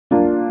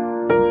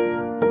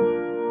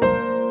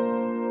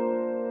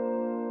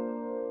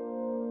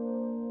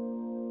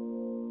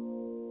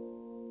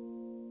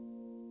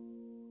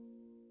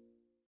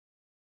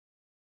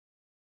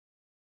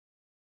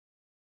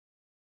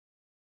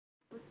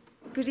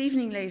Good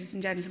evening, ladies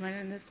and gentlemen,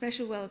 and a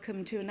special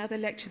welcome to another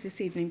lecture this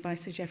evening by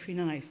Sir Geoffrey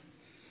Nice.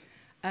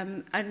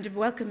 And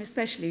welcome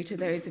especially to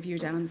those of you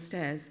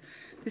downstairs.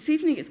 This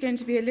evening it's going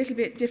to be a little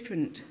bit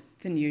different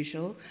than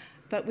usual,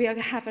 but we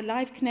have a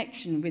live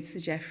connection with Sir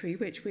Geoffrey,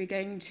 which we're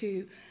going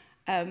to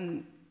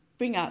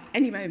bring up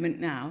any moment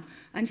now,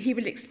 and he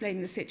will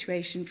explain the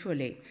situation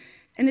fully.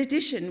 In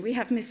addition, we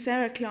have Miss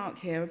Sarah Clark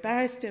here, a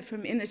barrister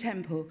from Inner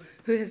Temple,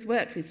 who has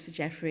worked with Sir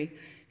Geoffrey,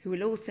 who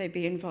will also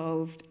be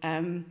involved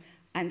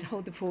and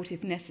hold the fort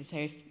if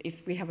necessary,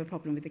 if we have a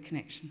problem with the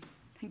connection.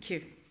 Thank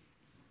you.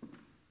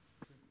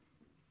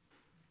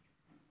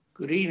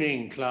 Good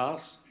evening,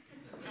 class.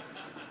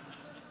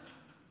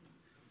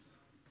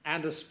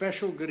 And a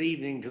special good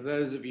evening to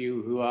those of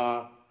you who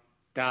are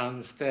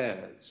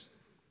downstairs.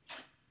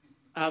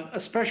 A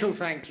special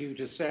thank you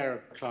to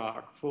Sarah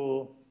Clark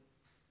for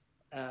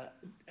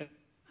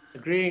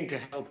agreeing to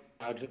help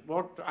out at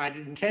what I'd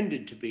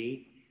intended to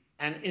be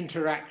an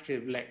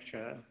interactive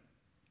lecture,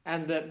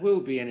 and that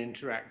will be an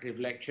interactive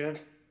lecture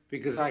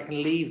because I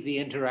can leave the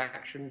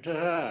interaction to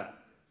her.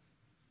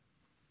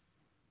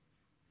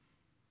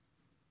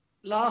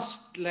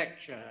 Last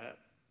lecture,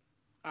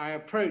 I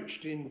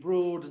approached in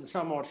broad and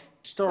somewhat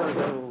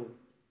historical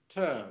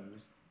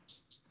terms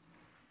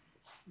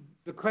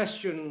the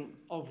question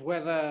of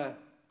whether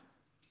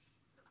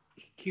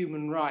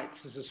human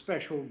rights as a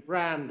special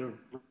brand of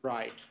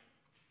right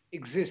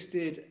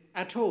existed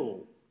at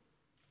all.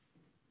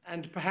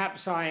 And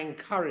perhaps I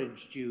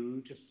encouraged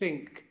you to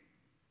think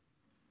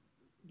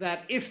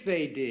that if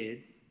they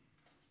did,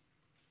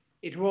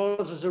 it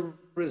was as a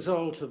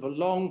result of a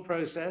long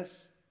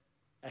process,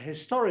 a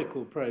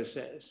historical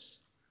process,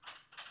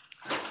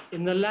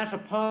 in the latter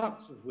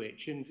parts of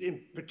which, and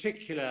in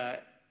particular,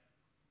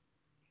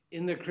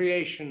 in the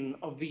creation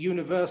of the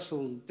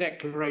Universal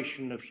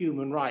Declaration of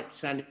Human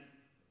Rights and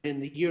in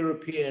the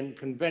European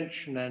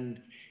Convention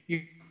and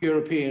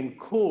European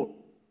Court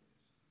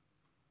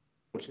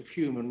of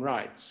Human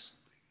Rights,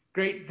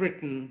 Great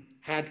Britain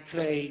had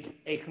played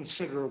a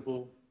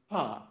considerable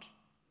part.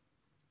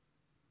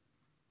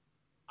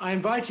 I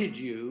invited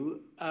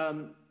you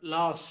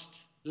last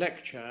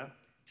lecture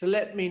to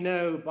let me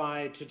know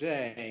by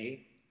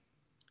today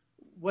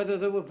whether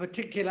there were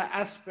particular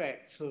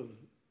aspects of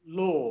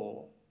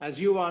law, as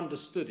you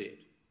understood it,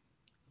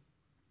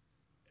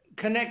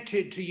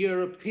 connected to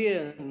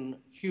European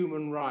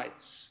human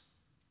rights,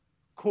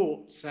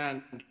 courts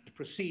and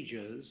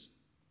procedures,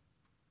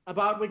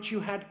 about which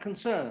you had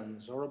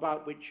concerns or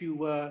about which you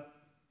were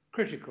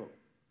critical.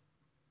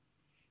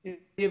 In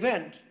the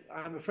event,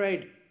 I'm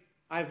afraid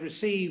I've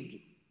received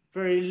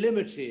very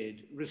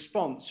limited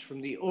response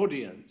from the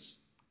audience,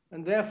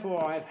 and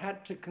therefore I've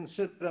had to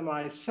consider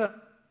myself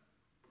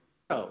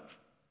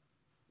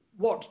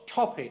what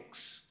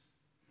topics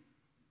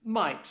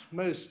might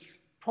most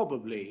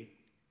probably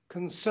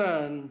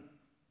concern,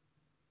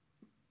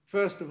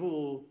 first of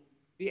all,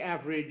 the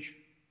average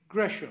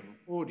Gresham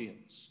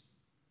audience.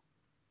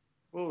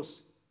 Of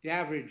course, the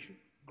average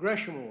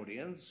Gresham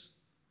audience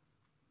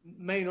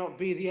may not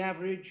be the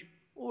average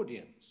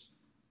audience.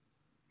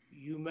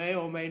 You may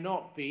or may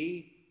not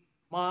be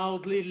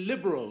mildly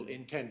liberal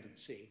in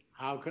tendency.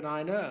 How can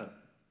I know?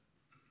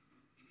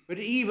 But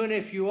even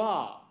if you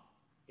are,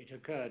 it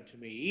occurred to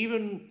me,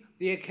 even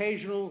the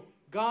occasional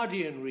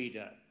Guardian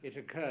reader, it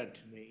occurred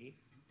to me,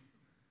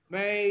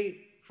 may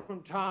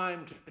from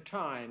time to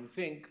time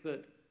think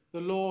that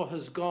the law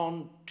has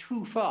gone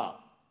too far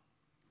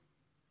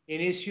in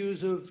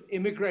issues of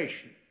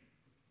immigration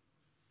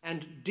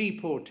and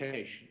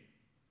deportation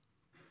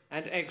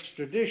and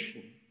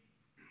extradition,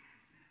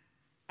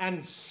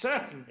 and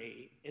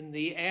certainly in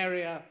the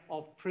area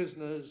of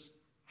prisoners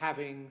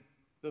having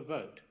the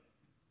vote.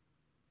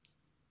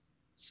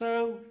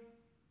 So,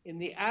 in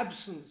the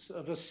absence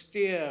of a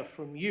steer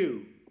from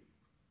you,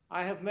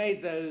 I have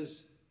made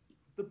those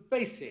the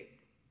basic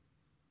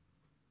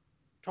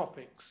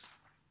topics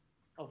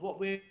of what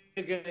we're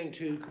going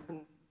to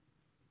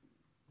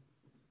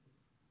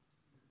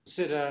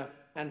consider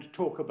and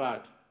talk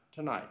about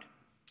tonight.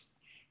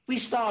 If we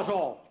start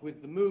off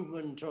with the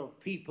movement of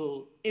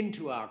people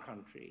into our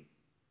country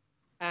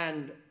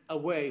and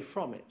away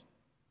from it,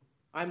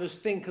 I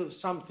must think of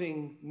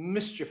something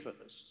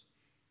mischievous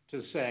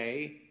to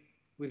say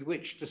with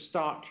which to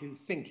start you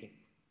thinking.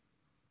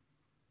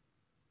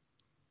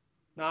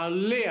 Now,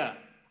 Lear,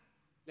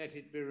 let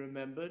it be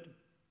remembered,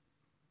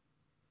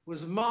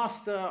 was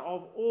master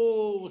of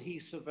all he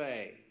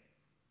surveyed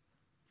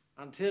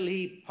until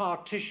he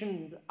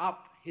partitioned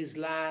up his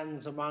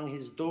lands among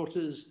his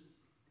daughters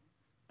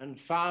and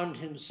found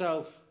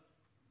himself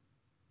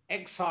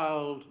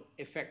exiled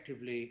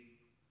effectively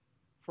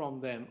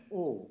from them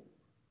all.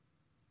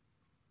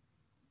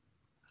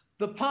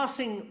 The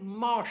passing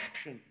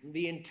Martian,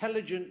 the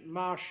intelligent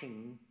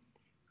Martian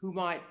who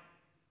might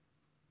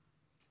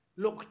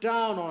look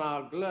down on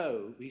our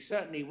globe, he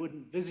certainly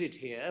wouldn't visit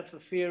here for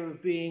fear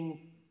of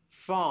being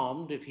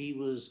farmed if he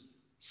was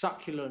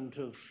succulent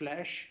of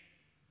flesh,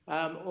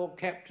 or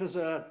kept as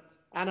an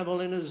animal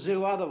in a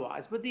zoo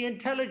otherwise. But the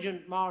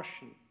intelligent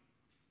Martian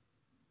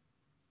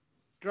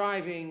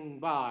driving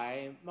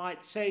by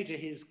might say to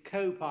his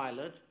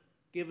co-pilot,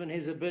 given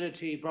his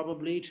ability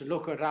probably to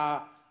look at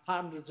our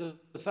hundreds of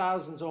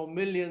thousands or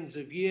millions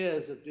of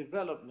years of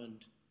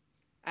development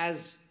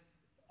as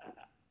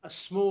a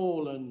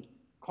small and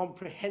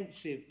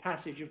comprehensive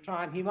passage of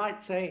time, he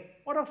might say,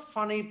 what a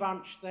funny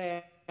bunch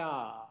they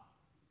are.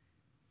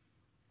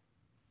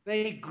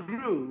 They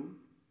grew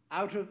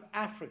out of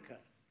Africa.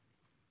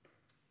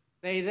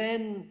 They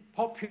then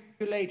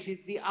populated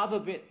the other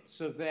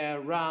bits of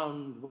their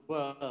round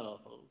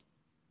world.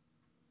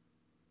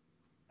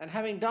 And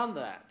having done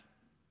that,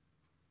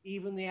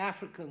 even the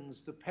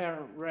Africans, the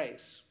parent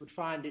race, would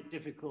find it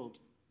difficult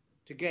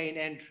to gain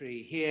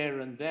entry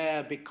here and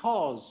there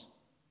because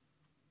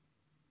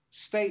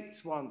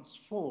states once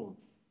formed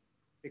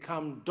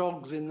become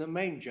dogs in the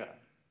manger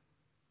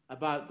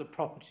about the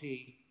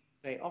property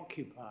they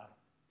occupy.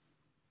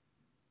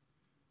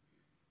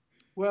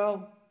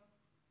 Well,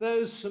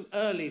 those some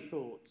early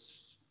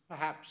thoughts,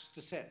 perhaps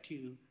to set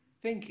you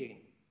thinking.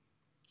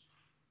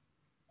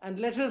 And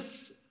let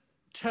us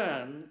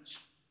turn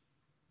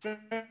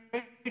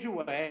straight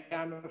away.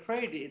 I'm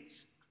afraid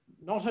it's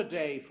not a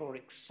day for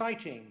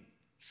exciting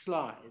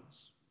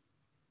slides.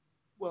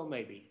 Well,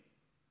 maybe,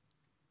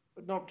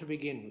 but not to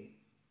begin with.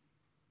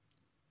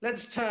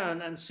 Let's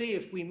turn and see,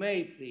 if we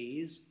may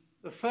please,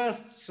 the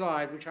first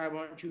slide which I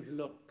want you to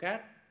look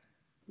at,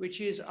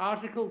 which is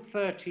Article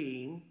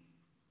 13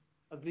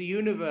 of the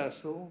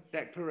Universal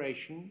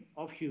Declaration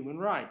of Human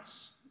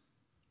Rights.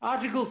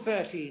 Article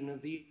 13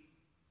 of the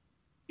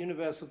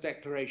Universal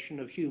Declaration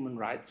of Human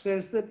Rights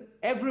says that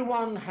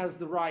everyone has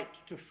the right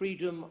to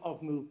freedom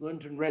of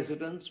movement and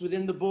residence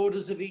within the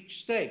borders of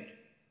each state.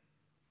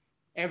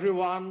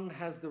 Everyone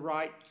has the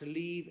right to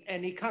leave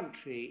any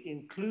country,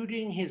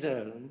 including his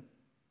own,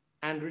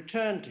 and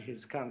return to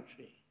his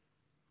country.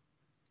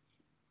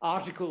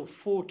 Article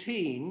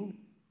 14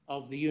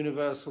 of the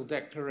Universal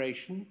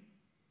Declaration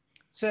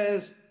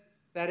says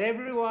that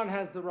everyone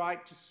has the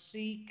right to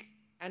seek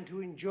and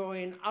to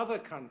enjoy in other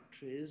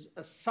countries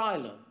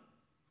asylum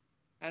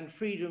and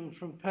freedom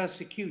from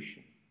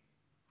persecution.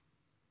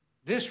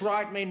 This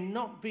right may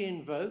not be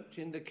invoked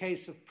in the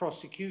case of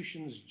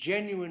prosecutions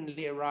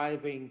genuinely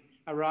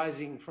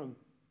arising from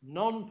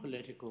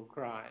non-political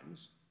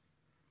crimes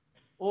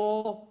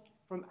or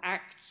from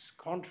acts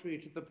contrary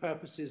to the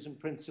purposes and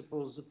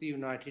principles of the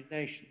United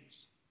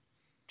Nations.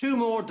 Two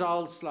more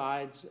dull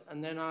slides,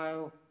 and then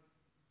I'll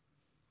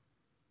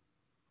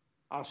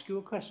ask you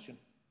a question.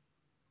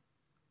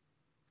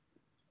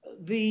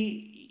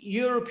 The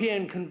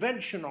European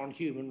Convention on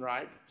Human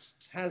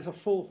Rights has a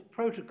fourth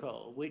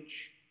protocol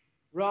which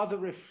rather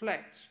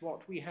reflects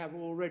what we have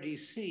already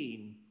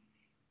seen.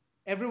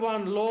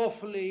 Everyone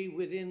lawfully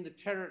within the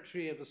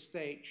territory of a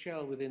state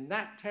shall within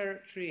that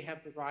territory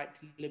have the right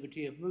to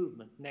liberty of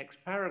movement.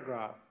 Next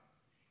paragraph.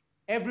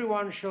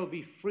 Everyone shall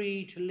be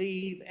free to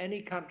leave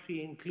any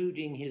country,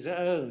 including his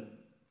own.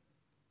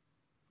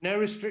 No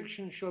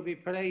restriction shall be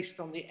placed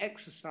on the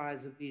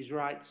exercise of these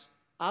rights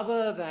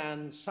other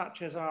than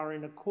such as are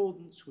in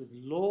accordance with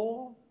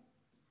law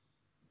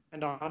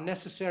and are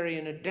necessary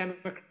in a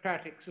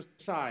democratic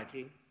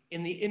society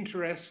in the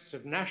interests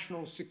of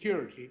national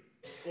security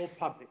or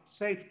public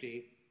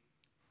safety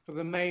for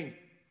the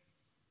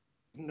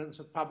maintenance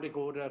of public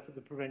order for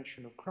the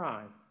prevention of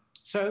crime.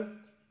 So,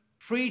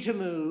 free to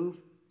move,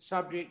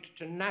 subject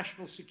to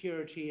national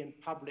security and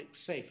public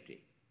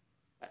safety.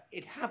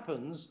 It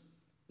happens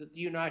that the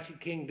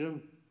United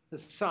Kingdom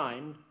has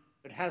signed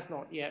but has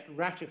not yet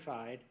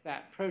ratified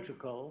that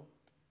protocol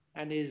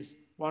and is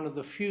one of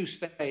the few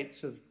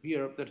states of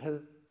Europe that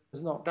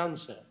has not done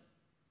so.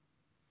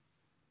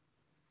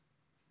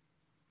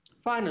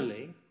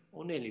 Finally,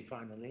 or nearly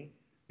finally,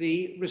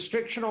 the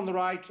restriction on the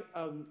right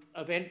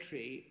of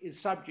entry is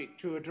subject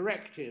to a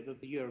directive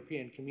of the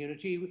European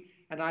Community,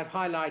 and I've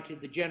highlighted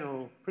the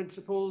general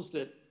principles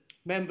that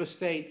member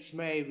states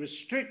may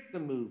restrict the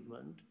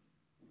movement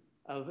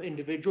of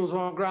individuals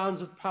on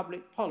grounds of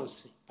public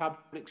policy,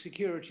 public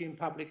security and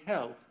public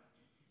health.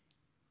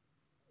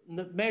 And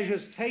the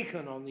measures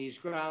taken on these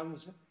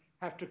grounds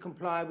have to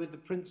comply with the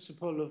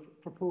principle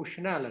of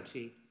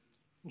proportionality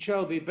and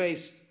shall be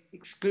based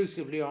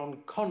exclusively on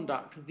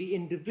conduct of the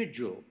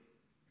individual.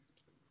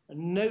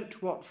 And note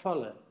what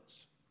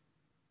follows.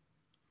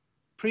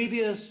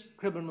 Previous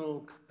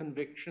criminal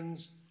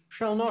convictions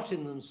shall not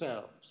in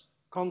themselves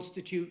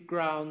constitute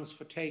grounds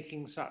for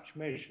taking such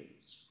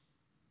measures.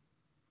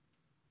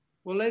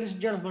 Well, ladies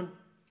and gentlemen,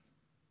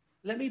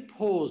 let me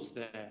pause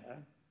there.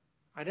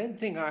 I don't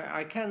think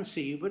I can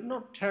see you, but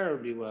not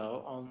terribly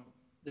well on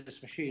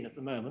this machine at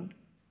the moment.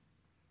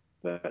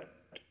 But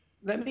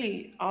let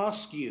me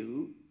ask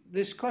you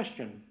this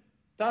question.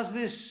 Does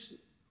this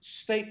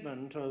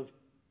statement of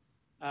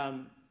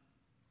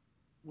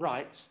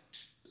rights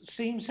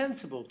seem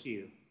sensible to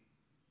you?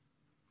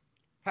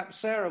 Perhaps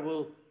Sarah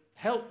will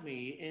help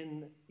me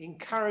in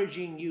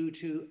encouraging you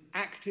to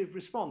active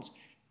response.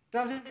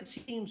 Does it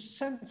seem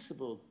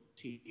sensible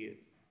to you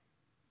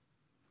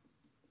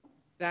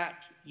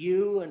that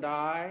you and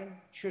I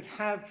should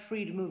have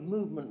freedom of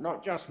movement,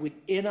 not just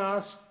within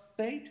our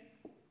state,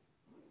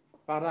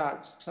 but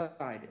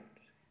outside it.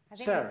 I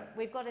think Sarah.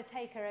 we've got a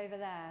taker over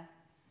there.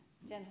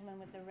 Gentleman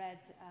with the red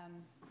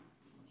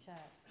shirt.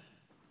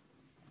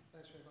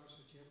 Thanks very much,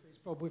 Sir Geoffrey. It's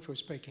Bob Whitfield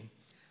speaking.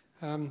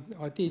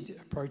 I did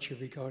approach you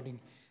regarding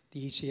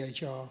the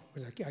ECHR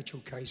with an actual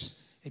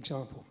case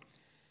example.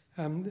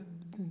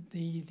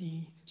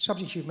 The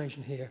subject you've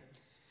mentioned here,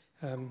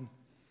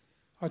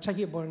 I take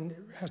it one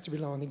has to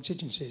rely on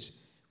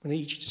exigencies when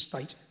each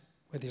state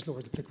where this law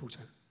is applicable to.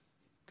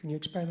 Can you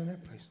expand on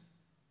that, please?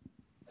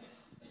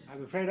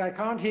 I'm afraid I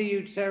can't hear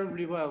you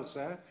terribly well,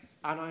 sir,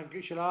 and I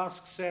shall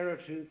ask Sarah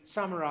to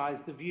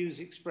summarise the views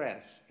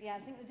expressed. Yeah, I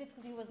think the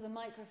difficulty was the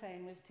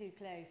microphone was too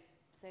close,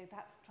 so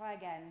perhaps try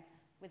again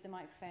with the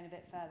microphone a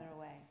bit further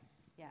away.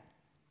 Yeah.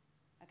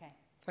 Okay.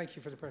 Thank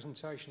you for the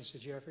presentation, Sir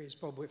Geoffrey. It's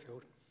Bob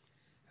Whitfield.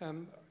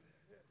 The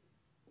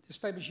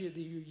statements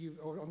you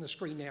are on the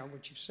screen now,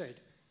 which you've said,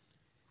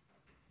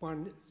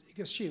 one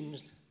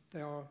assumes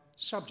they are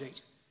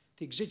subject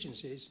to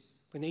exigencies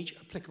within each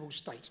applicable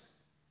state.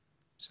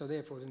 So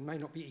therefore, they may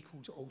not be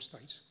equal to all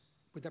states.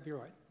 Would that be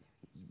right?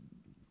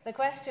 The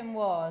question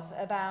was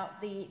about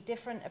the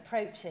different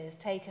approaches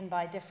taken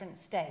by different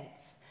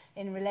states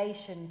in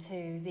relation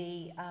to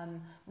the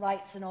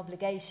rights and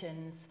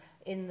obligations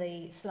in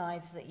the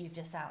slides that you've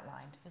just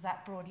outlined. Was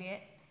that broadly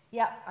it?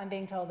 Yep, I'm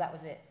being told that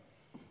was it.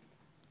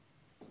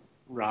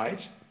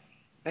 Right.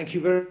 Thank you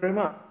very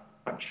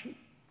much.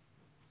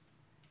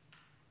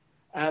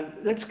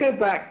 Let's go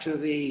back to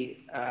the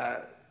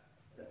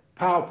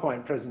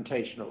PowerPoint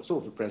presentation, or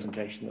sort of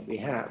presentation that we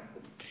have.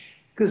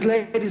 Because,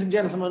 ladies and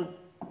gentlemen,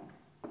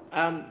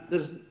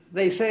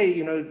 they say,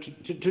 you know,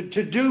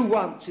 to do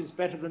once is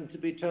better than to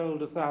be told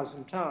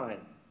 1,000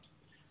 times.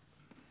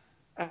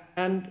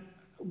 And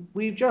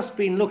we've just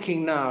been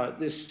looking now at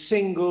this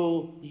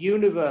single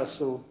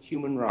universal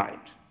human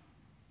right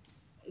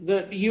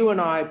that you and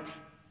I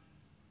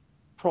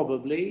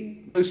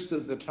probably, most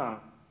of the time,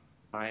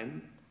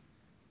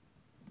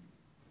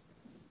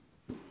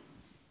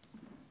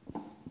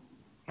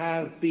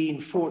 have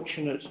been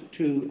fortunate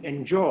to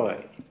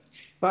enjoy.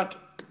 But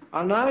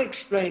I'll now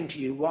explain to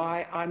you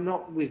why I'm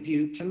not with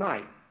you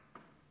tonight.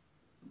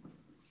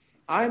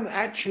 I'm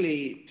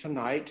actually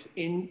tonight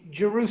in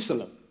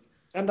Jerusalem.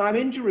 And I'm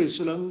in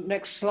Jerusalem,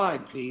 next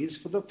slide please,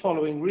 for the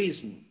following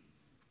reason.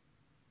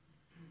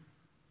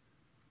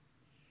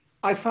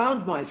 I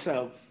found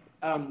myself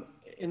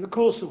in the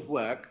course of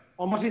work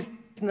on what is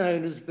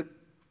known as the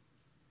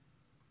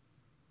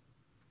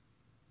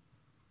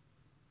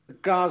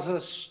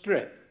Gaza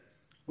Strip,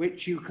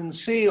 which you can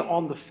see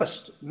on the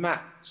first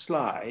map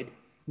slide,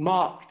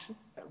 marked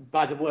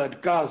by the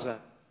word Gaza,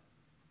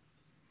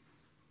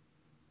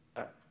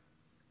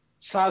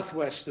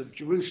 southwest of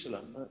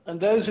Jerusalem. And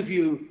those of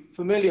you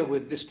familiar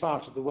with this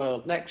part of the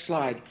world, next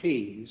slide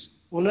please,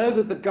 will know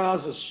that the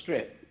Gaza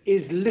Strip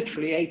is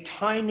literally a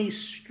tiny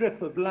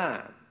strip of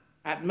land,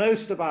 at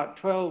most about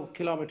 12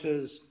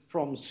 kilometers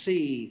from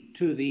sea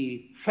to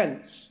the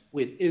fence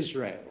with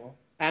Israel,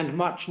 and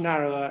much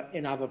narrower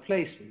in other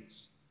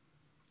places.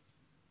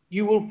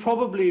 You will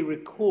probably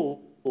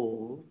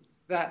recall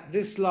that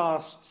this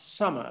last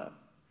summer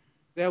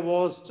there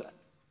was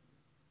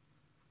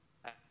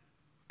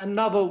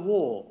another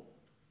war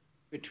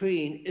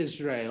between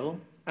Israel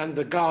and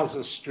the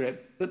Gaza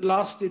Strip that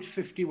lasted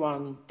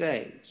 51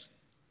 days.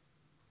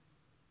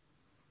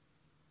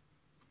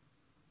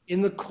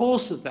 In the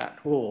course of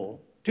that war,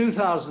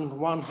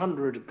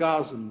 2,100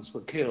 Gazans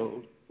were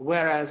killed,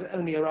 whereas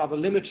only a rather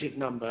limited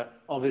number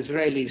of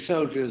Israeli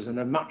soldiers and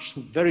a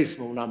very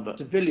small number of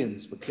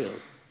civilians were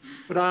killed.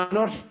 But I'm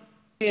not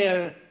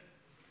here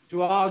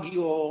to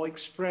argue or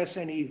express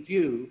any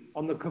view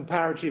on the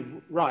comparative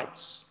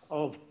rights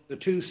of the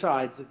two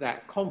sides of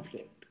that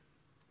conflict.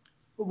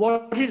 But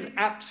what is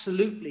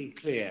absolutely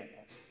clear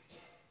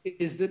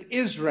is that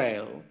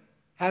Israel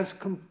has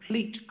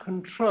complete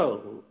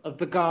control of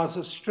the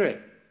Gaza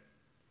Strip.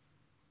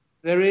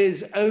 There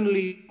is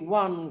only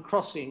one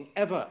crossing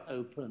ever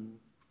open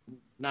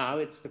now.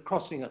 It's the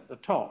crossing at the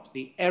top,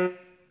 the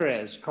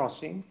Erez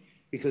crossing,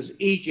 because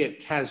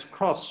Egypt has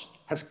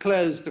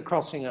closed the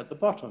crossing at the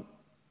bottom.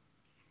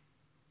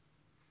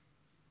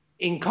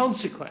 In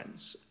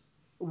consequence,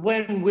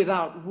 when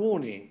without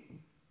warning,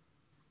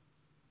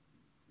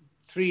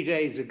 3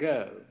 days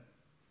ago,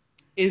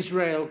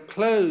 Israel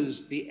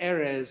closed the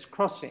Erez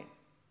crossing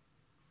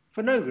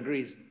for no good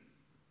reason,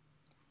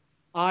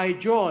 I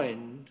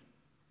joined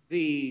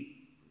the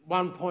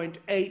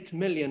 1.8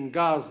 million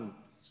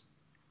Gazans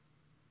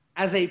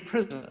as a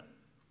prisoner,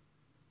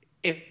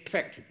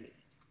 effectively.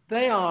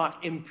 They are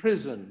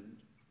imprisoned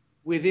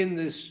within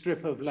this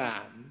strip of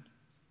land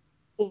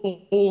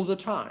all the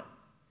time.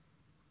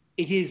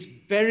 It is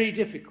very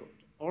difficult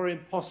or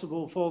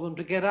impossible for them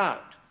to get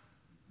out.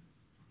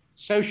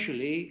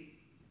 Socially,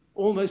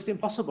 almost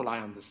impossible, I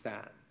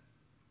understand.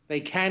 They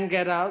can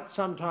get out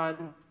sometimes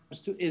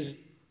to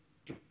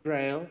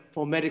Israel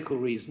for medical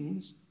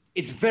reasons.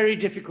 It's very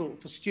difficult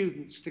for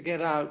students to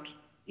get out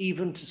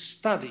even to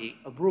study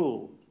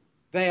abroad.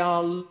 They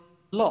are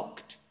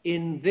locked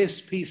in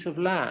this piece of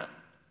land.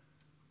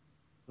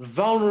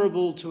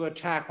 vulnerable to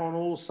attack on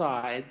all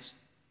sides,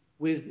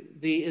 with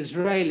the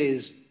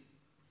Israelis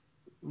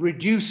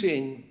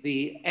reducing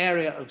the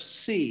area of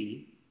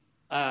sea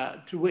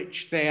to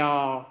which they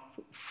are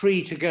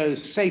free to go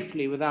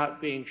safely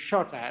without being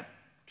shot at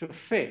to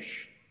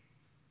fish.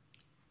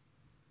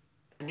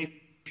 And if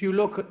you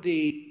look at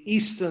the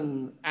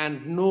eastern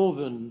and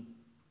northern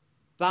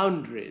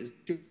boundaries,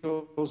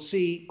 you'll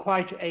see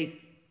quite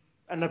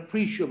an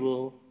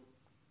appreciable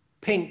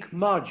pink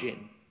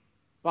margin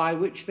by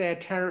which their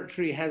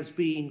territory has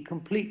been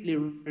completely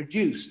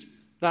reduced,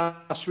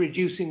 thus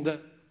reducing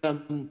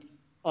them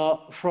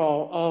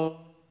from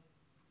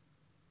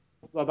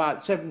about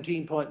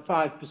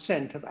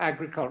 17.5% of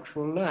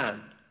agricultural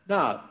land.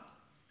 Now,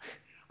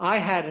 I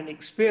had an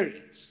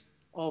experience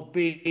of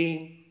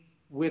being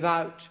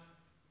without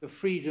the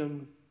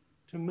freedom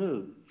to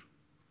move.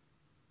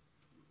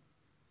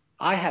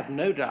 I have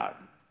no doubt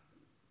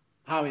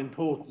how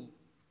important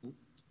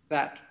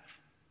that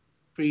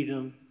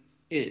freedom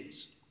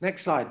is.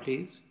 Next slide,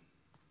 please.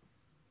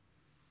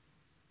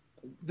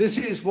 This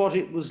is what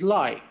it was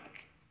like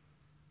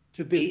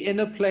to be in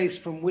a place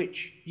from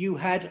which you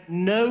had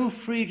no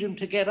freedom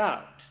to get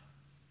out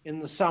in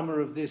the summer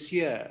of this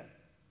year.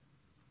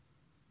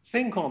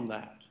 Think on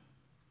that.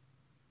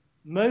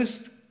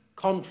 Most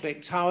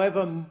conflicts,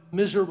 however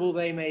miserable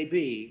they may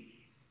be,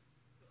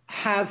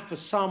 have for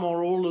some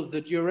or all of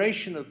the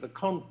duration of the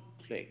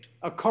conflict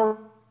a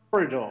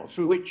corridor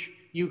through which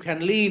you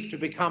can leave to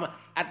become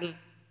at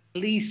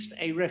least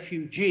a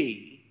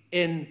refugee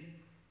in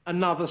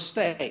another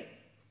state.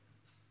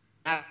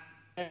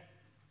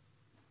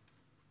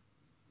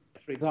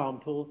 For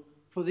example,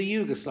 for the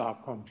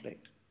Yugoslav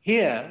conflict.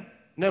 Here,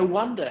 no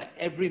wonder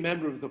every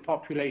member of the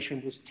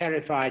population was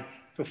terrified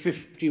for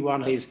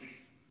 51 days,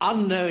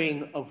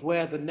 unknowing of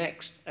where the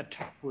next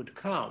attack would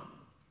come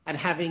and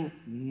having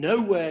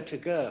nowhere to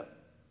go.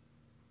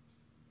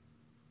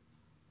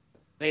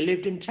 They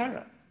lived in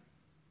terror.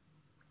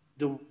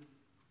 The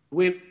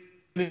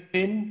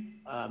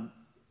women,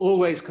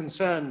 always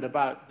concerned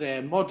about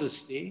their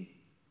modesty,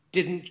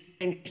 didn't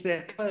change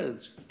their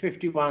clothes for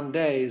 51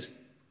 days,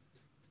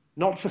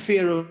 not for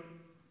fear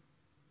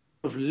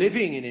of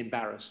living in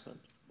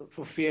embarrassment, but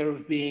for fear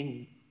of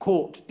being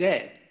caught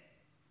dead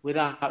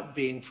without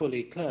being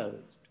fully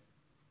clothed.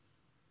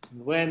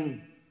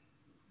 When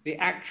the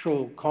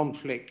actual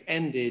conflict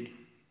ended,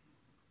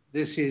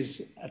 this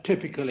is a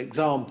typical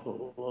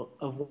example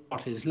of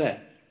what is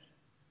left.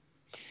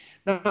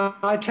 Now,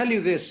 I tell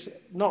you this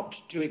not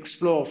to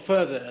explore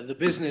further the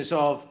business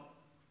of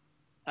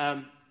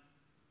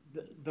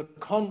the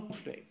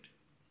conflict,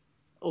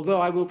 although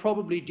I will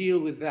probably deal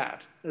with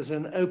that as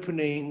an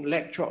opening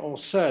lecture or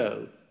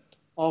so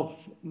of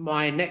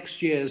my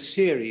next year's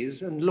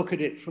series and look at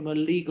it from a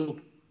legal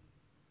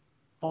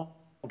point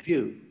of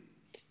view.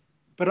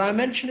 But I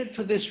mention it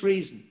for this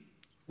reason.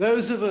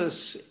 Those of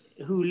us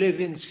who live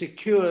in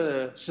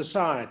secure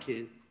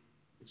societies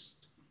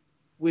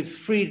with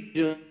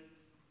freedoms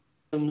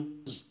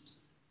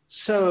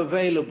so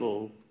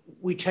available,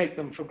 we take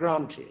them for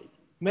granted,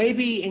 may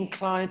be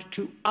inclined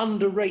to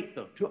underrate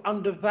them, to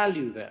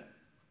undervalue them.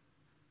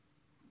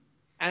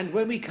 And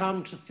when we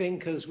come to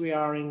think, as we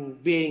are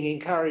being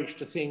encouraged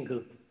to think,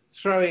 of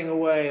throwing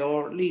away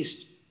or at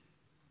least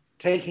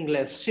taking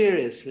less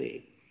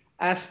seriously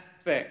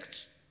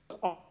aspects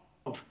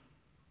of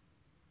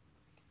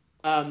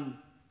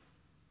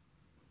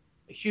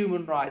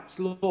human rights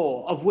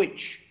law, of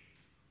which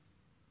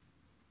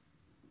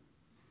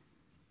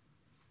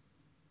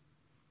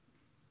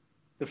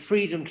the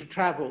freedom to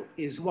travel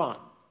is one,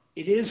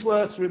 it is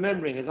worth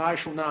remembering, as I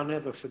shall now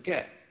never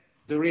forget,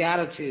 the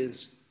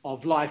realities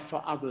of life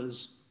for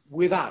others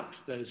without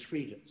those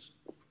freedoms.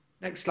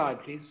 Next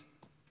slide, please.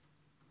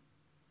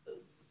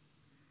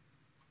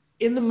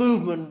 In the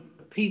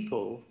movement,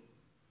 people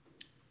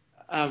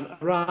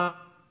around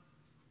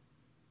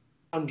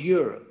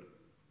Europe,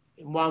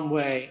 in one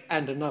way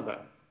and another,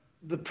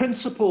 the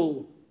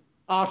principal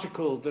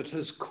article that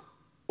has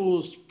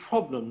caused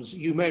problems,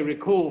 you may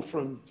recall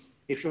from,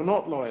 if you're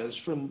not lawyers,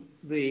 from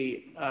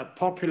the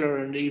popular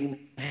and even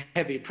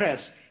heavy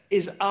press,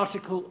 is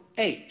Article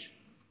 8.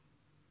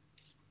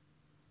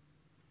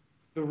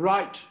 The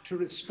right to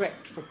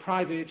respect for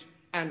private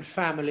and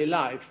family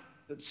life,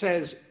 that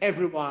says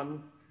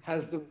everyone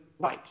has the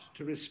right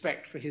to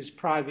respect for his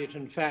private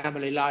and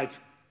family life,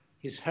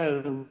 his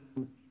home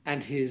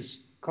and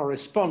his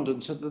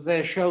correspondence, and that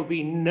there shall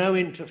be no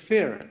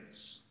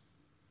interference,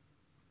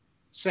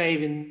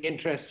 save in the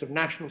interests of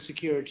national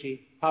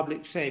security,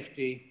 public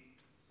safety,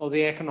 or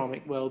the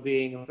economic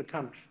well-being of the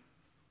country,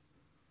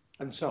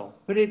 and so on.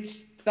 But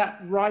it's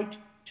that right.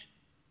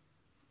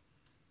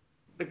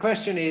 The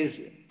question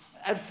is,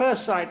 at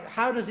first sight,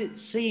 how does it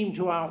seem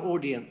to our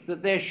audience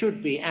that there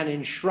should be an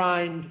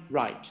enshrined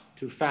right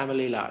to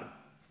family life?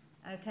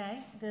 Okay,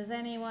 does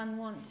anyone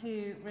want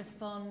to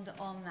respond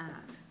on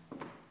that?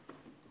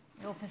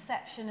 Your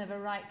perception of a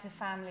right to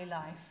family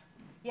life.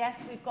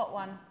 Yes, we've got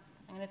one.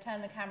 I'm going to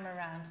turn the camera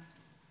around.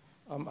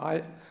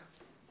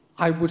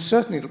 I would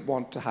certainly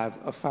want to have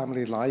a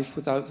family life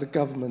without the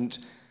government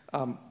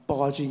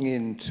barging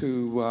in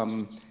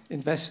to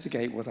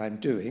investigate what I'm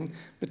doing,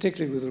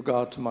 particularly with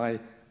regard to my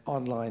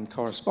online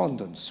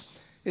correspondence.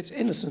 It's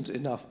innocent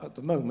enough at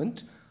the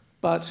moment,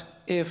 but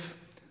if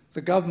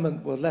the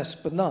government were less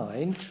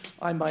benign,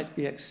 I might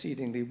be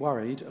exceedingly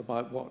worried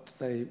about what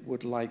they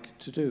would like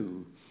to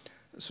do.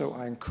 So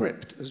I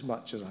encrypt as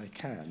much as I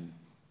can.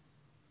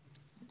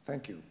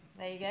 Thank you.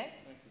 There you go.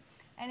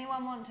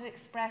 Anyone want to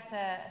express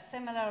a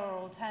similar or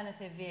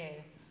alternative view?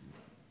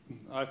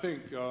 I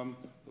think the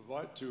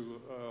right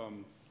to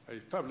a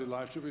family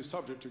life should be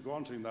subject to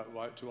granting that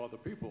right to other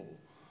people.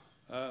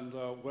 And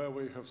where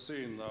we have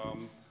seen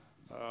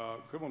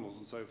criminals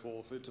and so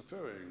forth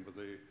interfering with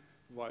the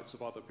rights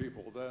of other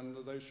people, then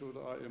they should,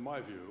 in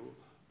my view,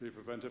 be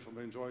prevented from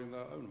enjoying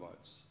their own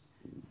rights.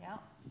 Yeah.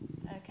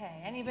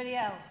 Okay. Anybody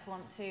else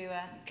want to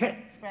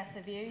express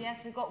a view?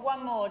 Yes, we've got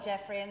one more,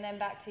 Geoffrey, and then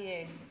back to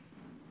you.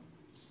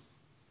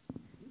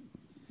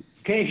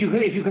 Okay,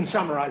 if you can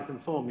summarise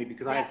them for me,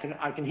 because Yeah.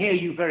 I can hear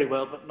you very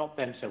well, but not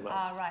them so well.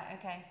 Ah, right.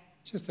 Okay.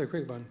 Just a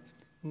quick one.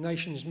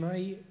 Nations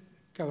may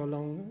go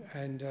along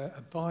and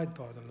abide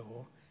by the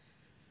law,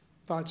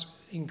 but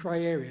in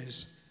grey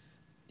areas,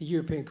 the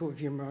European Court of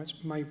Human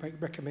Rights may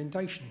make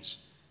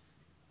recommendations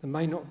that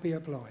may not be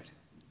applied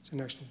to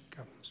national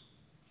governments.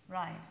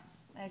 Right.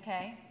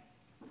 Okay.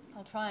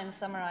 I'll try and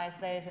summarise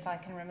those if I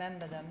can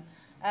remember them.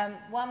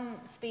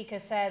 One speaker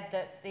said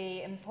that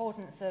the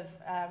importance of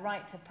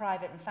right to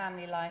private and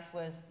family life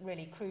was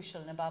really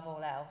crucial and above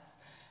all else.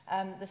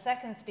 The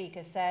second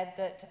speaker said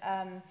that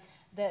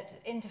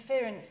that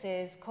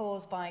interferences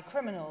caused by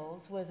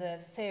criminals was a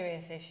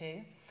serious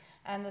issue.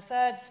 And the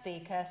third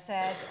speaker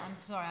said, I'm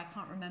sorry, I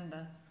can't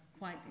remember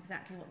quite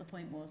exactly what the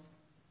point was.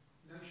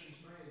 Nations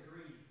may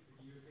agree with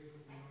the European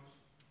Court of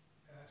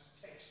Human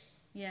Rights text.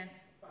 Yes.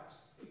 But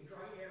in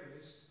grey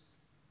areas,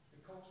 the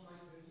European Court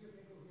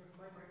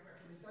may make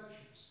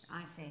recommendations.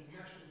 I see. The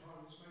national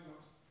parliaments may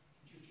not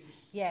introduce.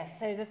 Yes,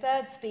 so the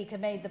third speaker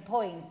made the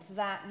point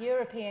that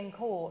European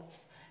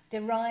courts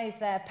derive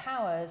their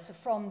powers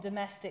from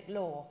domestic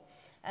law.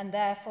 And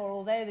therefore,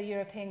 although the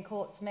European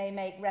courts may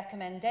make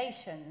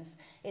recommendations,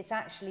 it's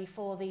actually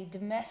for the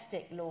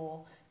domestic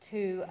law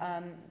to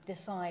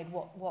decide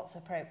what's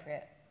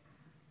appropriate.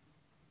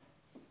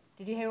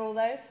 Did you hear all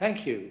those?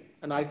 Thank you.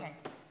 And Okay.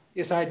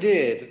 Yes, I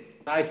did.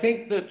 I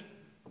think that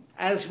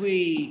as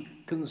we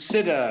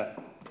consider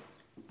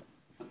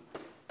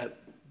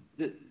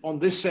on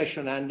this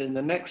session and in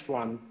the next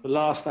one, the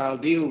last I'll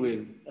deal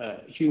with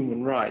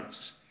human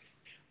rights,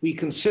 we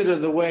consider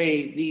the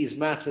way these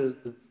matters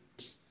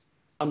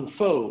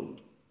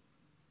unfold.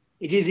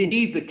 It is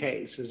indeed the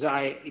case, as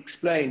I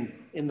explained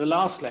in the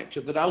last lecture,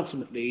 that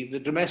ultimately the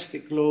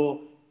domestic law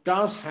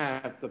does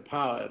have the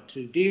power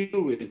to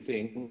deal with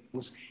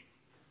things,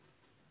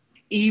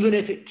 even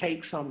if it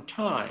takes some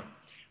time.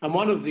 And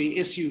one of the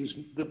issues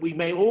that we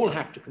may all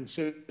have to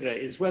consider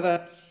is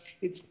whether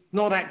it's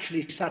not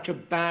actually such a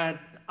bad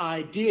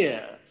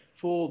idea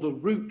for the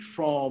route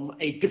from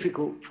a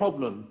difficult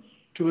problem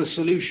to a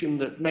solution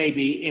that may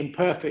be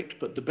imperfect,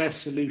 but the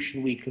best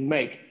solution we can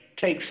make,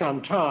 takes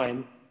some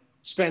time,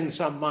 spends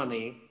some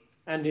money,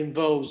 and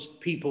involves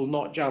people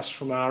not just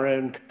from our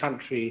own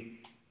country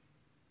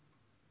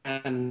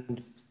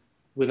and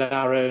with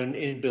our own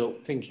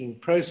inbuilt thinking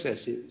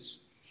processes.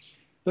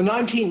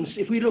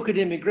 If we look at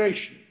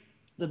immigration,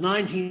 the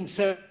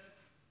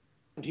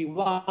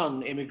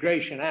 1971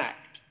 Immigration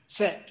Act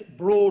set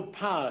broad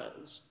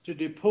powers to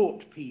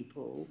deport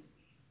people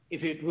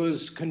if it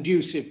was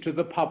conducive to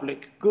the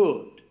public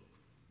good.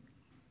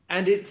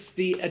 And it's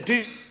the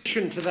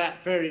addition to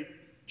that very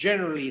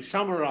generally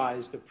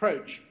summarized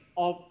approach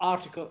of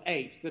Article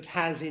 8 that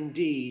has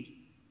indeed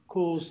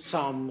caused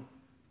some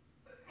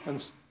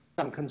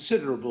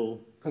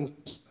considerable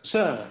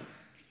concern.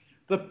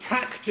 The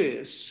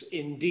practice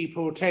in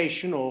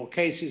deportation or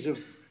cases of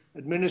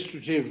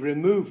administrative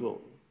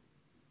removal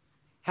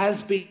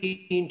has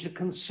been to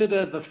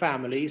consider the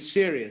family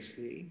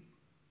seriously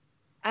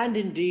and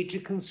indeed to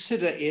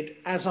consider it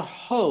as a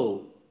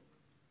whole,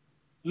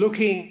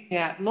 looking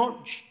at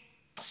not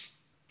just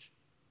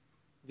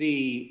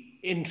the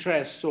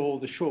interests or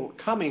the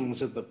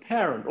shortcomings of the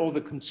parent or the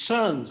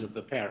concerns of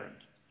the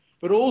parent,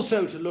 but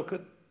also to look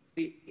at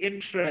the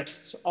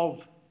interests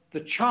of the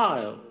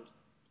child,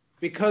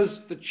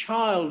 because the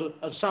child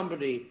of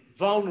somebody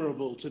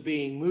vulnerable to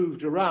being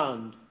moved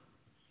around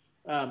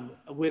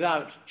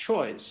without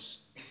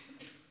choice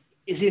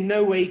is in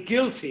no way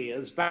guilty,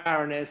 as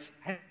Baroness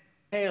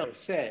Hale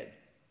said,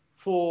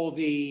 for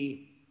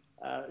the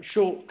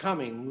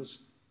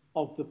shortcomings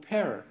of the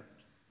parent.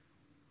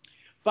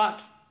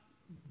 But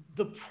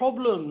the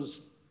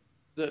problems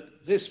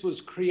that this was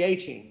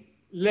creating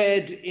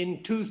led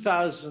in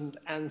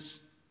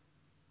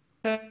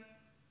 2007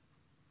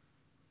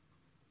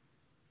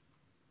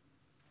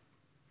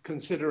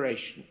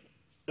 consideration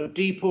of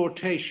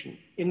deportation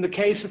in the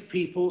case of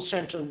people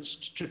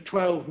sentenced to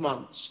 12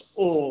 months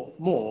or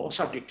more,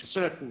 subject to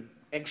certain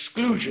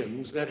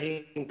exclusions that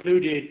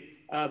included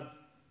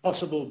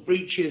possible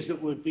breaches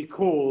that would be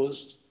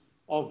caused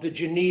of the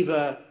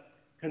Geneva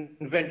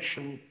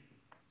Convention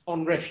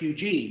on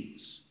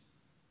refugees.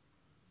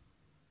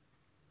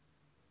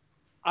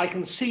 I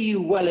can see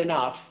you well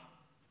enough,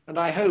 and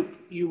I hope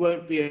you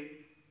won't be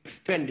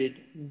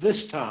offended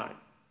this time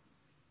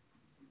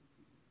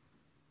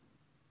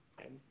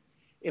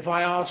if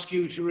I ask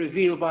you to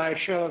reveal by a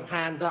show of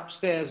hands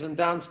upstairs and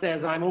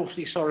downstairs. I'm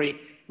awfully sorry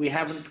we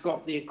haven't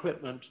got the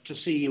equipment to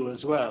see you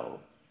as well.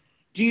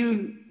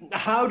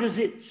 How does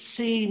it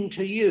seem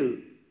to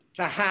you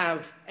to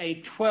have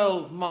a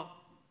 12-month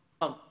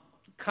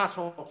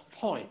cut-off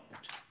point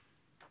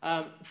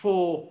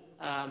for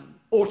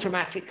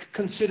automatic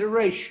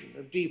consideration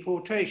of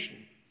deportation?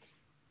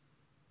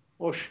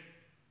 Or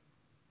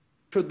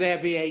should there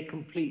be a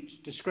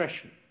complete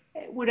discretion?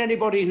 Would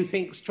anybody who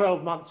thinks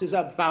 12 months is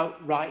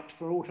about right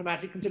for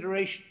automatic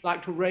consideration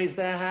like to raise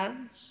their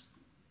hands?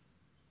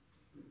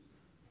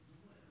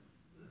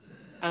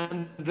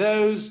 And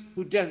those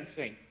who don't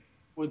think,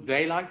 would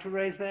they like to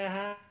raise their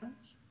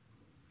hands?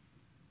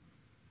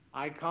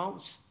 I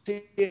can't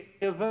see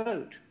a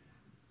vote.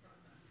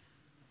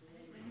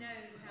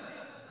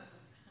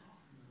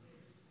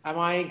 Am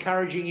I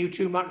encouraging you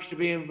too much to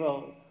be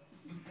involved?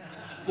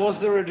 Was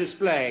there a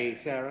display,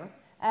 Sarah?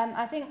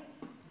 I think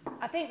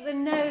the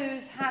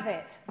noes have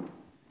it.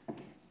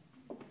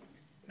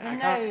 The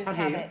noes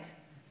have it.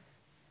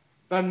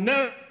 The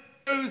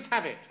noes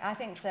have it. I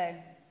think so.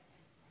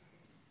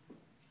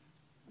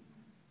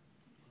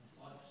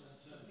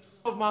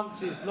 12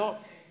 months is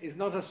not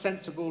a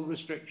sensible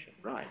restriction.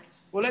 Right.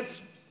 Well,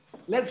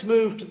 let's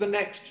move to the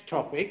next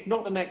topic.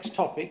 Not the next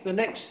topic. The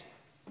next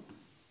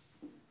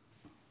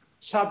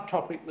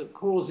subtopic that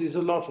causes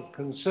a lot of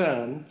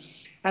concern.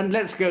 And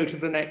let's go to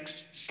the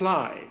next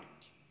slide,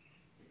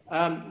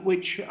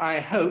 which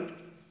I hope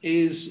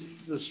is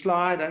the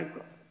slide. I've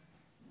got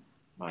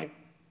my,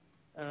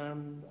 I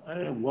don't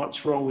know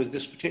what's wrong with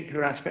this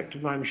particular aspect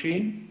of my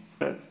machine.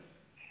 But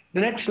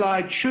the next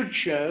slide should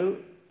show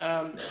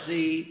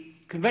the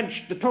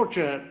convention, the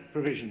torture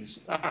provisions.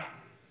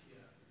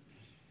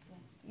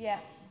 Yeah.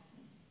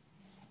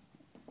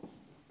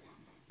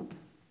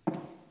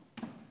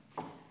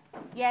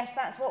 Yes,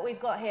 that's what we've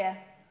got here.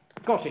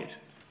 Got it.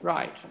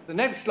 Right. The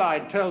next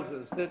slide tells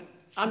us that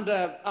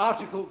under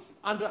Article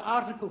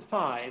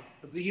 5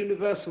 of the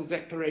Universal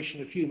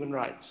Declaration of Human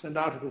Rights and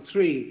Article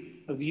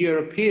 3 of the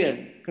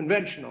European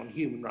Convention on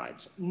Human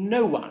Rights,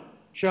 no one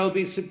shall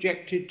be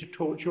subjected to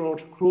torture or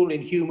to cruel,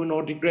 inhuman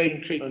or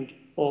degrading treatment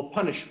or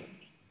punishment.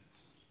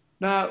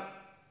 Now,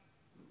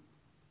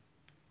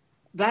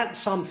 that's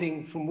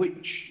something from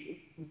which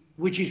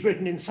is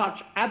written in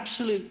such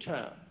absolute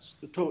terms,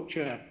 the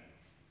torture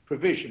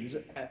provisions,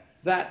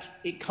 that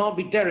it can't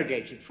be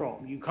derogated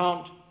from. You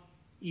can't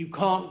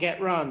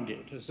get round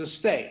it as a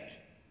state.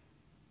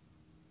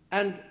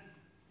 And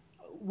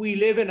we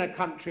live in a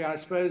country, I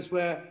suppose,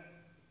 where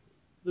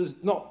there's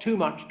not too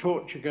much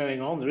torture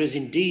going on. There is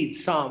indeed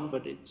some,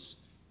 but it's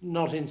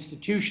not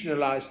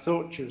institutionalized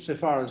torture so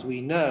far as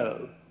we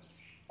know.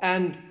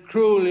 And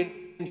cruel,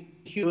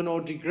 inhuman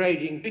or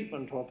degrading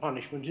treatment or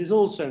punishment is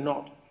also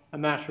not a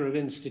matter of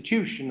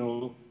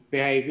institutional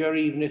behavior,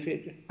 even if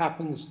it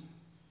happens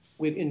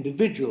with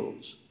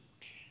individuals.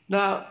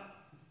 Now,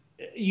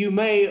 you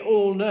may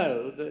all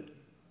know that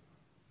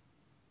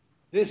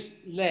this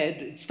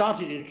it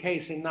started in a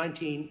case in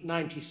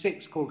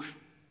 1996 called,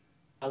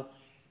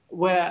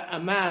 where a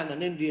man,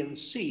 an Indian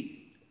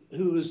Sikh,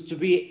 who was to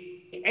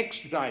be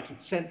extradited,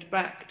 sent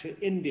back to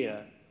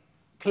India,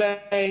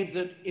 claimed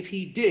that if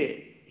he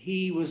did,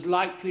 he was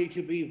likely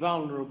to be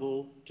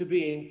vulnerable to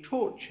being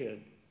tortured.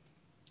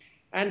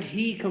 And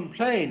he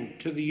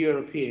complained to the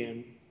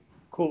European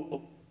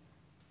Court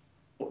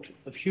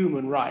of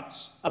Human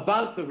Rights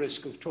about the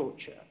risk of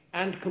torture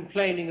and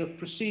complaining of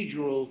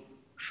procedural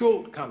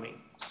shortcomings.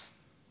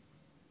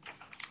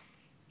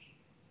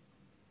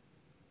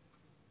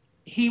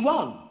 He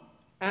won,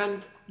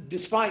 and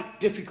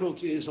despite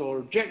difficulties or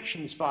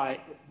objections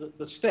by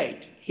the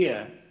state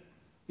here,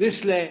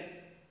 this led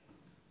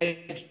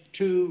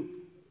to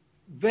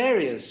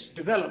various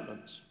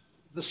developments.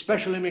 The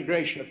Special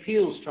Immigration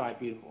Appeals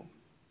Tribunal,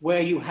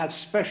 where you have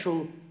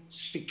special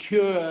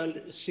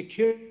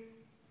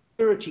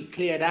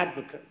security-cleared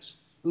advocates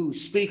who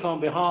speak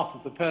on behalf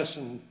of the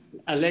person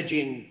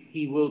alleging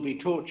he will be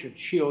tortured,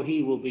 she or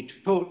he will be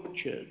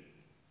tortured.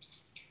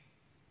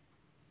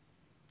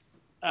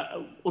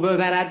 Although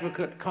that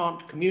advocate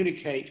can't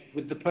communicate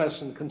with the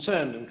person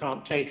concerned and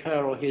can't take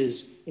her or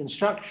his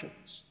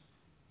instructions.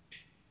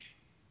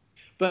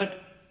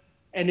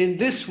 And in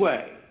this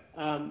way,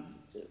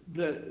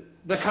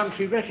 the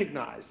country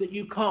recognized that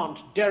you can't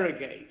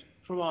derogate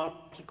from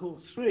Article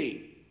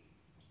 3.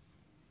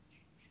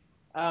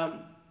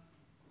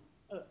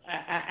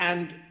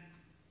 And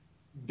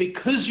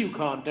because you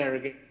can't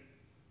derogate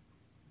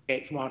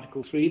from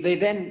Article 3, they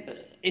then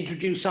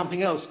introduced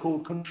something else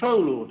called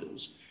control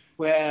orders,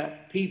 where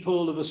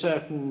people of a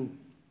certain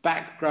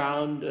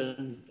background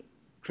and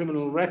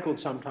criminal record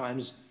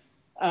sometimes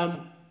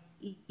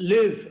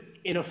live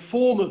in a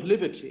form of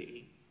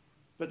liberty,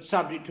 but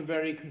subject to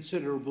very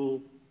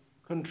considerable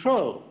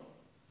control.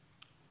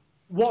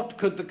 What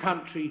could the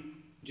country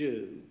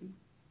do,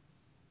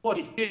 what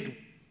it did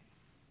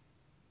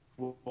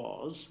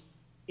was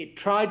it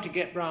tried to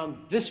get round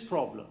this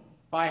problem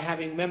by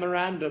having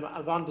memorandum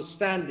of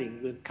understanding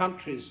with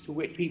countries to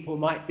which people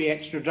might be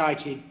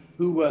extradited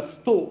who were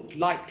thought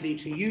likely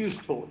to use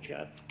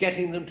torture,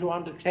 getting them to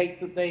undertake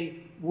that they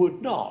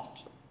would not.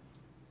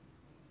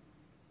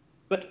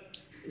 But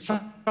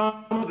some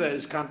of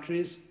those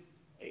countries,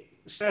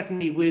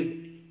 certainly with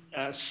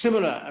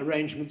similar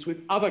arrangements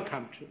with other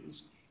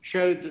countries,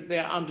 showed that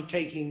their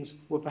undertakings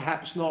were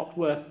perhaps not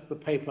worth the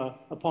paper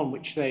upon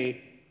which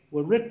they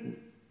were written.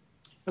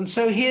 And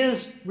so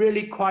here's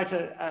really quite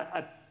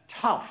a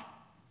tough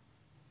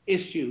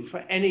issue for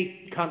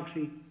any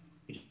country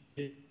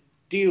to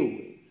deal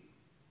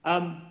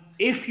with.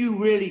 If you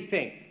really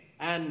think,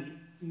 and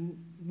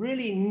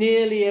really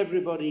nearly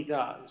everybody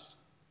does,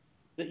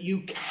 that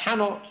you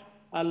cannot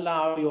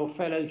allow your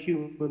fellow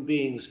human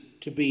beings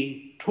to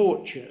be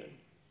tortured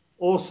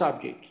or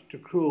subject to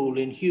cruel,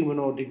 inhuman,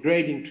 or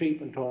degrading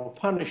treatment or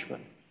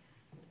punishment,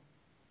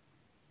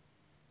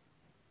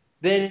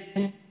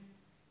 then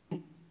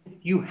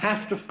you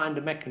have to find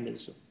a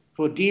mechanism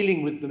for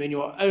dealing with them in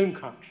your own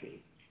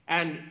country.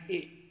 And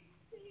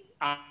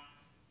I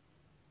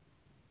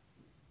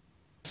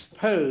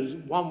suppose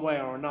one way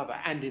or another,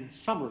 and in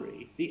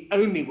summary, the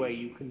only way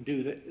you can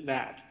do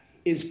that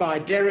is by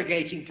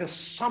derogating to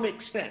some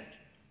extent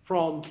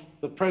from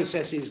the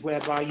processes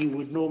whereby you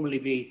would normally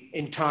be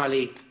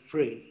entirely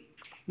free.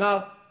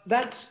 Now,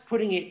 that's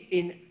putting it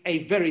in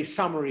a very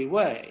summary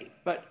way,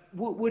 but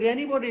would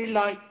anybody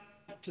like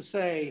to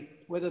say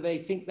whether they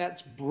think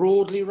that's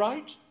broadly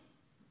right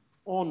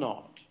or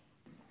not?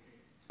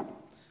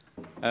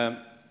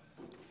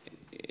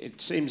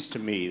 It seems to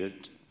me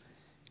that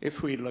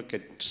if we look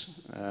at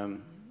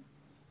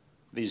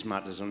these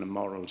matters on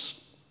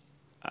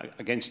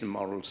against a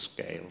moral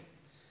scale,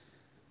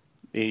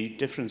 the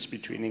difference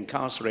between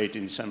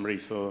incarcerating somebody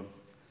for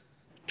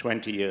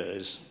 20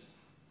 years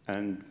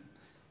and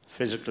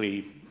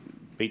physically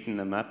beating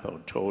them up or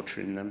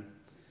torturing them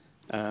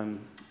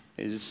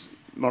is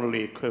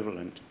morally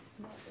equivalent.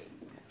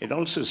 It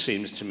also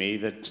seems to me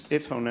that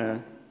if on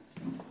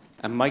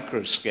a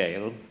micro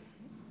scale,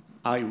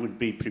 I would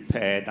be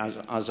prepared,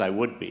 as I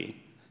would be,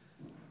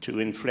 to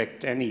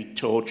inflict any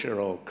torture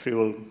or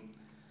cruel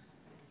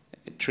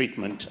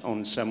treatment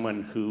on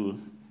someone who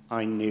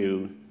I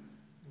knew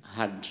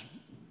had,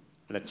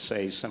 let's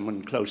say,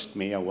 someone close to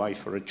me, a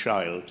wife or a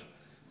child,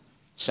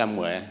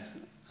 somewhere,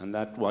 and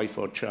that wife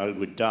or child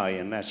would die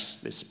unless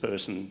this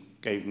person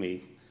gave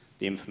me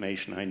the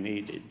information I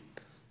needed.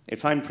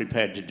 If I'm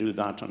prepared to do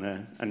that on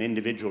an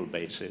individual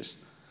basis,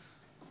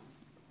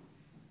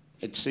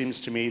 it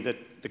seems to me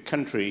that the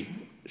country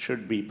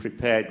should be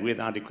prepared with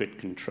adequate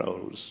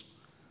controls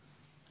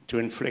to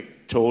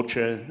inflict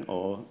torture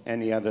or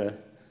any other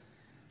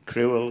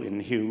cruel,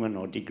 inhuman,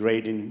 or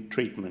degrading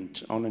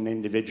treatment on an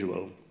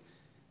individual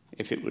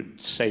if it would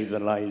save the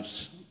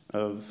lives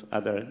of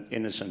other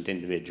innocent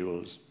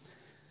individuals.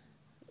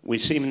 We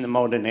seem in the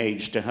modern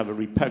age to have a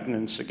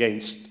repugnance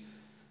against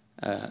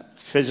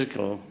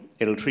physical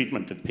ill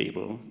treatment of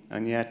people,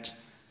 and yet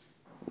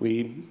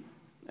we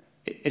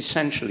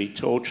essentially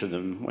torture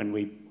them when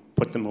we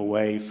put them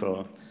away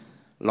for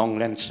long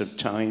lengths of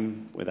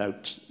time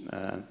without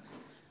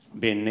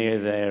being near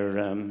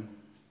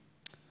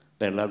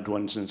their loved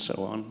ones and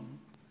so on.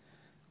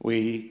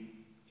 We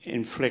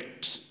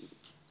inflict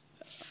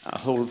a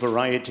whole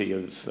variety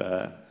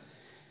of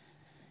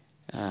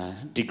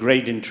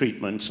degrading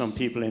treatments on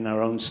people in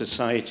our own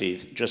society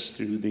just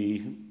through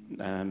the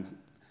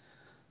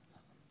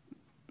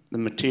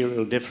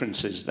material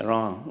differences there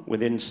are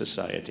within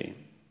society.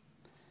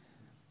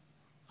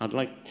 I'd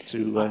like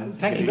to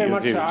thank you very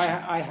much, sir.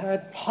 I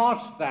heard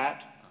part of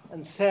that,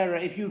 and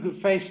Sarah, if you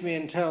could face me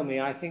and tell me,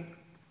 I think.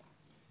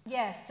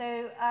 Yes,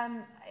 so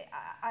I'm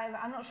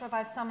not sure if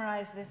I've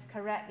summarised this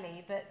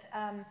correctly, but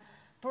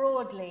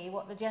broadly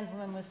what the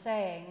gentleman was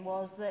saying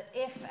was that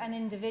if an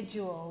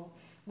individual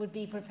would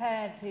be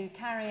prepared to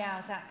carry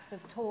out acts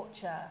of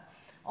torture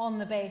on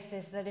the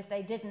basis that if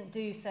they didn't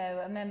do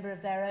so, a member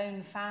of their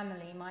own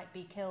family might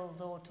be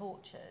killed or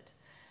tortured,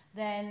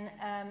 then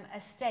a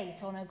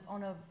state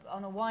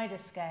on a wider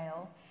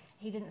scale,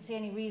 he didn't see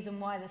any reason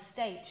why the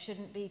state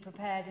shouldn't be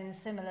prepared in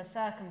similar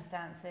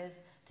circumstances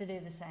to do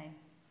the same.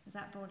 Is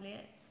that broadly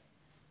it?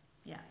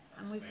 Yeah.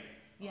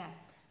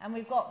 And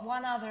we've got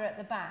one other at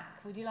the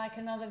back. Would you like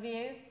another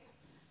view?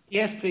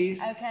 Yes,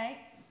 please. Okay.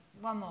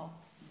 One more.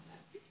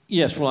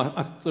 Yes, well,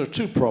 there are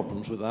two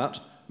problems with that.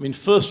 I mean,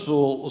 first of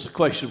all, there's a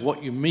question of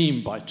what you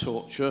mean by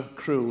torture,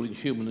 cruel,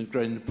 inhuman,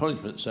 degrading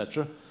punishment,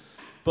 etc.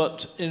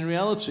 But in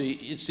reality,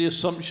 it's the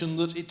assumption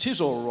that it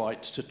is all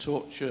right to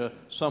torture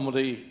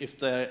somebody if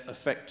they're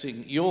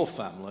affecting your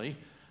family.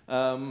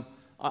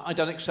 I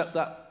don't accept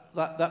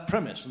that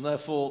premise, and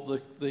therefore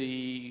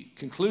the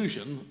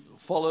conclusion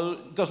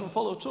doesn't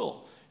follow at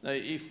all. Now,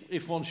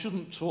 if one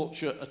shouldn't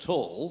torture at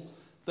all,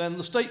 then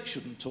the state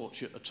shouldn't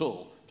torture at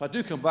all. But I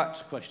do come back to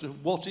the question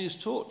of what is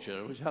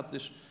torture. We've had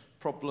this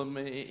problem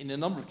in a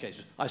number of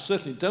cases. I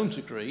certainly don't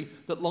agree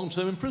that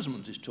long-term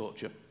imprisonment is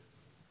torture.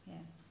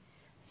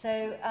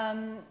 So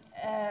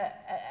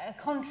a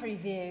contrary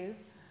view,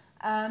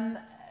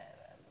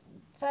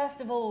 first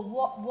of all,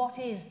 what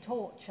is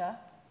torture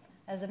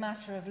as a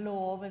matter of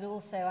law, but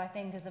also I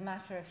think as a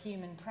matter of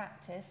human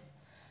practice?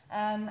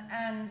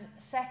 And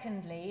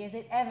secondly, is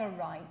it ever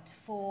right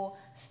for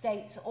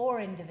states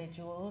or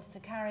individuals to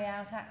carry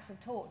out acts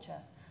of torture?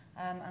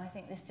 And I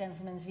think this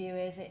gentleman's view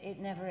is it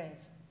never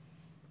is,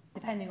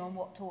 depending on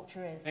what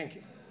torture is. Thank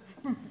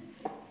you.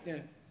 Yeah.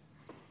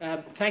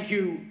 Thank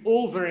you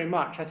all very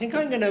much. I think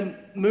I'm going to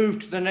move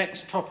to the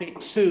next topic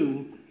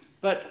soon,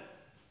 but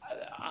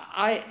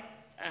I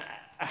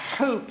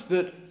hope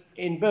that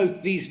in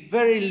both these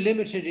very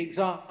limited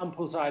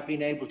examples I've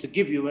been able to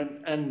give you,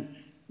 and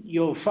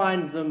you'll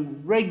find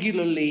them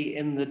regularly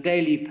in the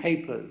daily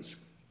papers,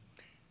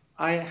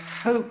 I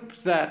hope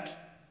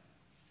that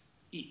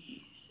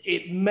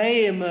it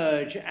may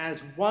emerge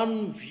as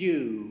one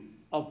view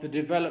of the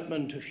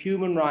development of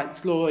human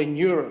rights law in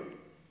Europe,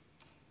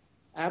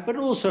 but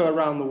also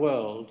around the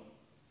world,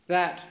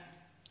 that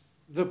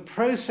the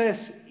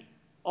process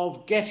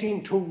of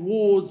getting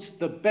towards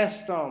the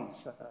best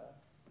answer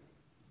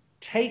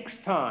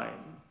takes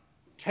time,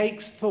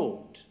 takes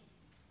thought,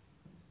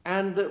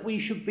 and that we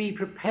should be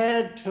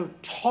prepared to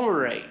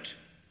tolerate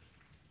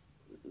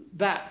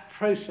that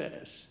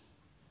process,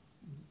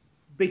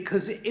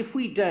 because if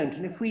we don't,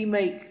 and if we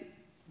make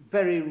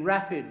very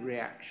rapid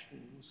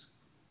reactions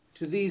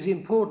to these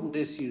important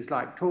issues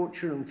like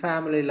torture and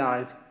family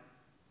life,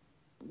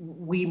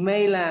 we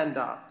may land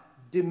up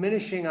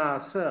diminishing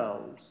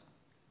ourselves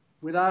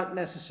without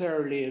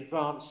necessarily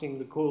advancing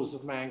the cause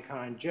of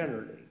mankind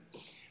generally.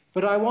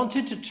 But I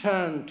wanted to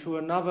turn to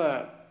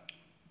another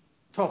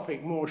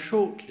topic more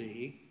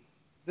shortly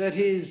that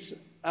is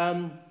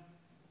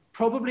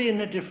probably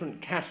in a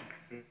different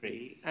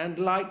category and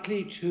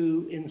likely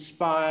to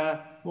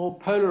inspire more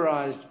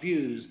polarized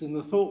views than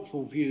the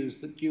thoughtful views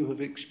that you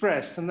have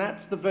expressed, and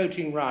that's the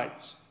voting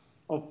rights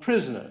of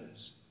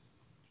prisoners.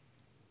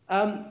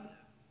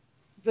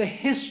 The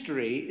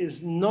history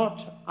is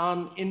not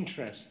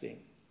uninteresting,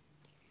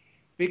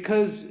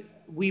 because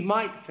we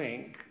might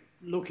think,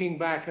 looking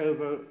back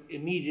over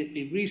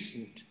immediately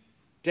recent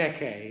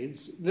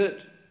decades, that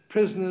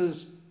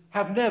prisoners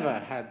have never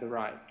had the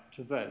right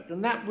to vote.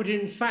 And that would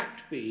in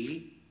fact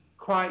be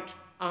quite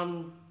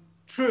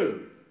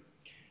untrue,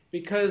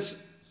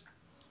 because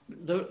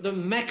the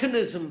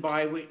mechanism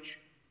by which,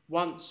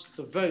 once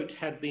the vote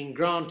had been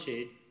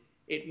granted,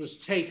 it was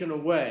taken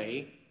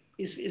away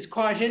is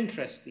quite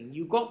interesting.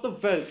 You got the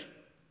vote,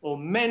 or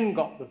men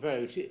got the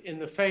vote, in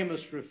the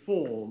famous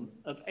reform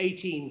of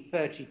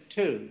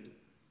 1832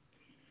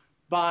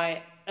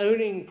 by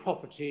owning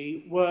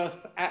property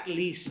worth at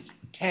least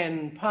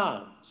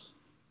 £10.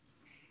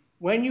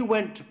 When you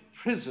went to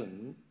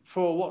prison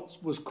for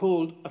what was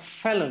called a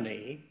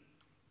felony,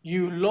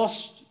 you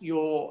lost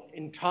all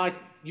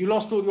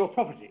your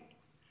property.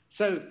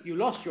 So you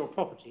lost your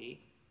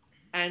property,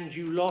 and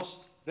you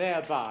lost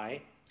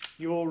thereby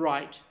your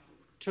right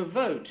to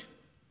vote.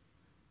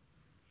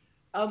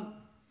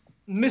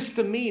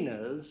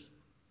 Misdemeanors,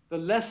 the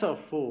lesser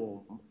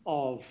form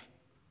of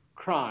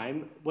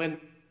crime,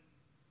 when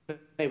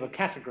they were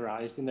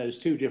categorized in those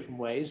two different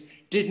ways,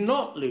 did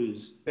not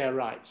lose their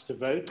rights to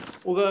vote,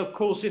 although, of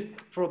course, if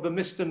for the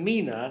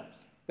misdemeanor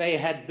they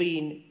had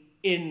been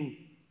in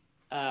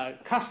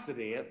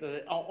custody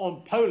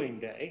on polling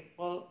day,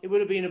 well, it would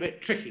have been a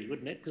bit tricky,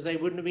 wouldn't it? Because they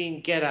wouldn't have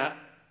been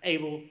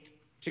able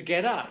to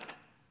get up.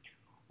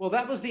 Well,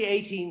 that was the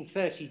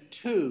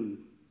 1832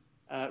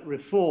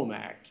 Reform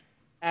Act,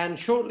 and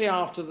shortly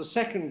after the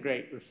Second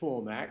Great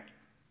Reform Act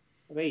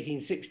of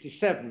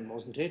 1867,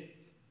 wasn't it?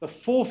 The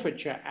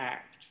Forfeiture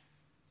Act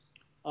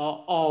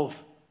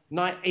of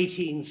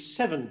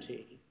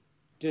 1870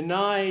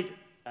 denied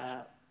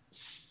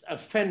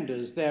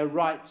offenders their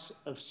rights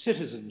of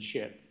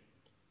citizenship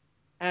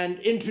and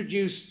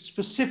introduced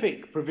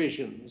specific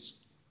provisions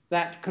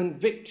that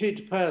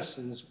convicted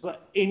persons were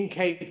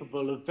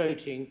incapable of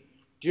voting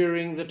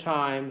during the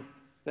time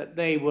that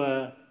they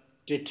were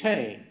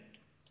detained.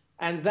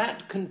 And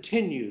that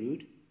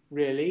continued,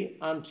 really,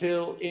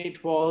 until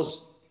it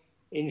was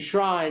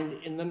enshrined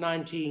in the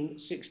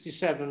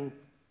 1967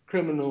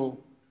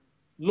 Criminal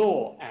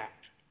Law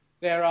Act.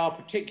 There are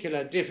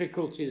particular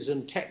difficulties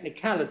and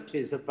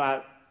technicalities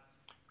about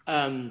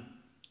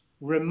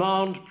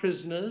remand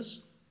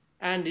prisoners,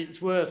 and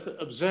it's worth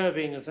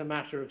observing as a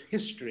matter of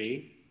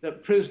history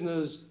that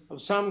prisoners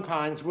of some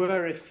kinds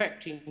were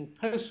effecting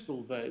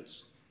postal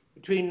votes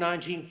between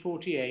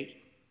 1948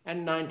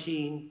 and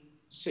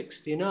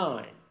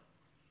 1969.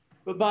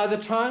 But by the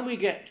time we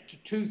get to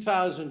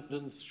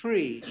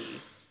 2003,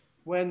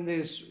 when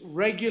this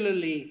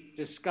regularly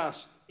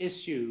discussed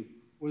issue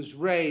was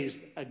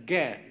raised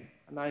again,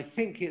 and I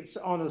think it's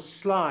on a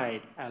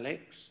slide,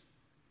 Alex.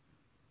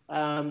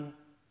 Let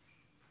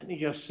me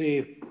just see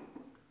if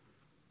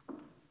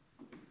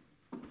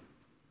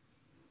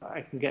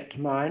I can get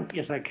to mine.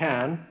 Yes, I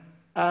can.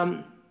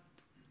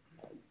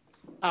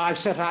 I've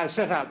set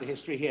out the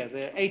history here.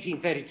 The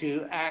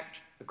 1832 Act,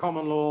 the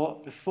common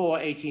law before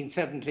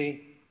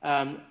 1870,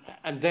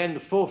 and then the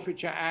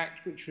Forfeiture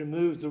Act, which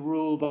removed the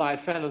rule by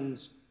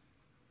felons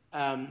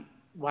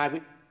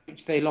by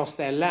which they lost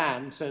their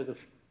land, so the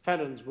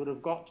felons would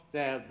have got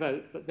their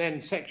vote, but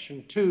then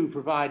Section 2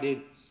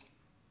 provided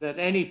that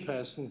any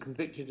person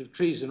convicted of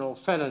treason or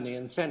felony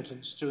and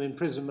sentenced to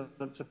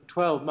imprisonment for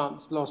 12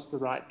 months lost the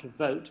right to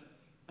vote,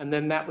 and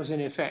then that was in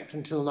effect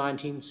until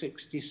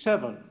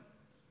 1967.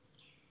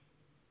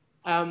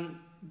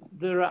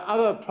 There are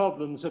other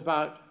problems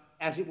about,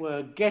 as it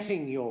were,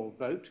 getting your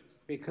vote,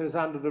 because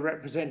under the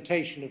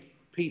Representation of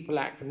People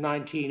Act of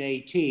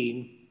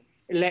 1918,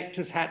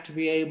 electors had to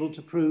be able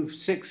to prove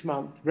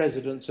 6-month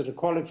residence at a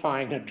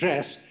qualifying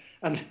address,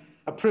 and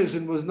a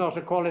prison was not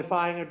a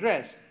qualifying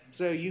address,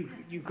 so you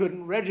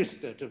couldn't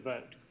register to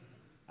vote.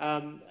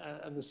 And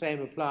the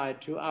same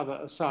applied to other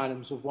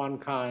asylums of one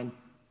kind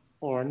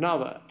or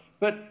another.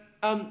 But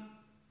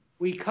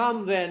we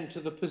come then to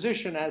the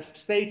position as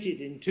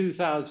stated in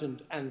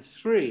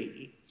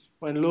 2003,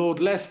 when Lord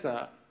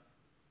Leicester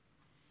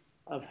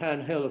of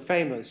Herne Hill, a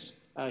famous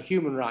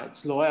human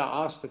rights lawyer,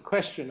 asked a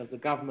question of the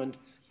government,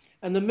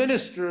 and the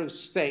Minister of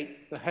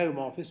State, the Home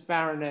Office,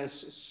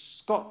 Baroness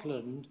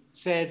Scotland,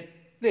 said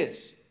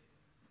this: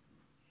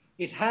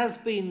 "It has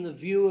been the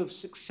view of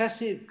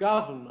successive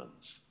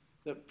governments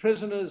that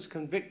prisoners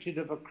convicted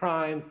of a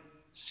crime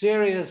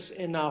serious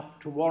enough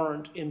to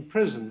warrant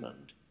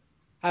imprisonment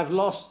have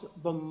lost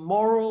the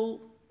moral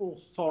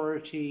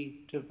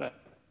authority to vote."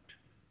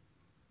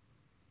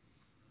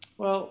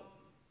 Well,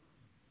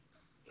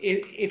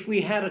 if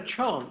we had a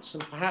chance,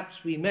 and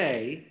perhaps we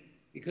may,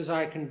 because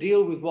I can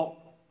deal with what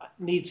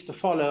needs to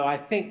follow, I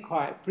think,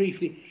 quite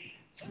briefly,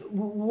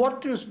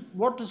 what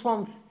does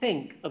one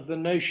think of the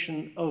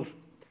notion of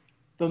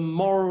the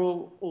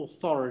moral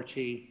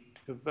authority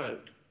to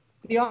vote?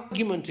 The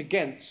argument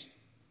against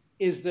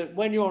is that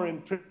when you're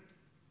in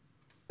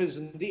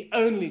prison, the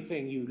only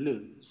thing you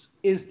lose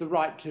is the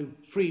right to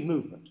free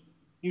movement.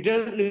 You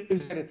don't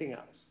lose anything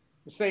else.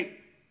 The state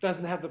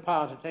doesn't have the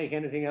power to take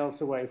anything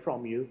else away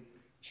from you.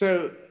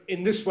 So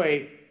in this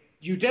way,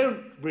 you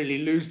don't really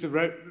lose the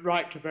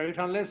right to vote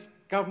unless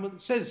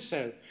government says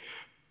so,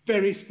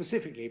 very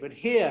specifically. But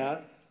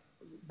here,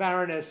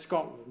 Baroness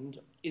Scotland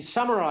is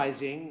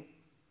summarising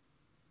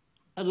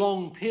a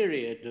long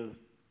period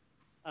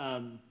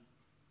of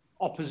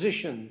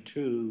opposition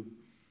to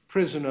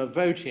prisoner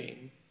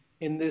voting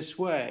in this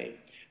way.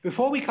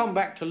 Before we come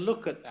back to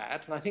look at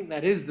that, and I think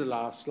that is the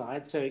last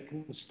slide, so it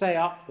can stay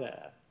up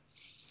there,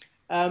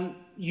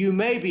 you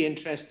may be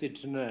interested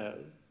to know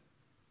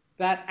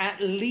that at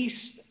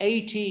least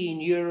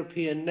 18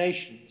 European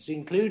nations,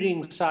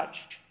 including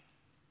such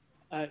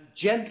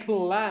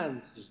gentle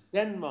lands as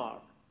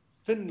Denmark,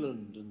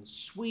 Finland, and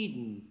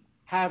Sweden,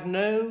 have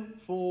no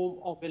form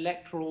of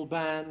electoral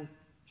ban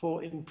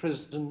for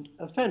imprisoned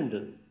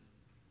offenders.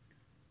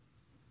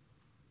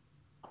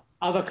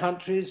 Other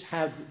countries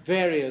have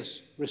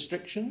various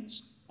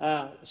restrictions,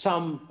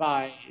 some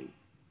by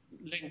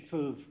length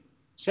of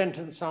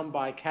sentence, some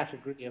by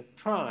category of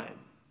crime.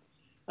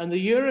 And the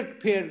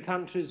European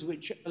countries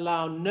which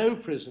allow no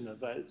prisoner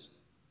votes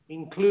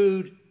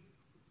include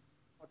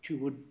what you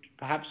would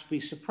perhaps be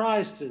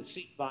surprised to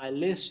see by a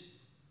list: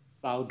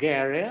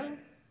 Bulgaria,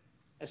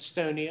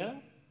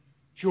 Estonia,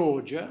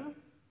 Georgia,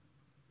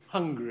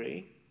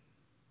 Hungary,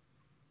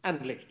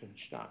 and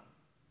Liechtenstein.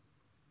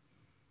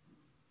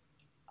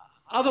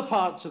 Other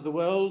parts of the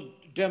world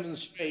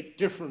demonstrate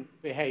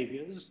different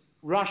behaviors.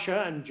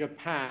 Russia and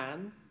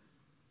Japan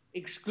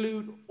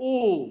exclude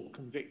all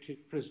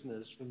convicted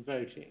prisoners from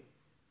voting.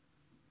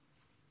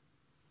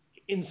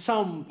 In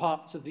some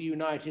parts of the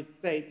United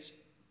States,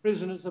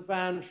 prisoners are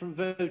banned from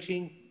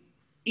voting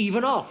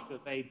even after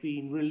they've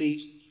been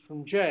released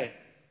from jail.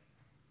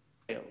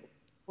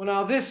 Well,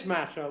 now this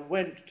matter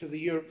went to the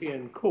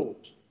European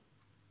Court,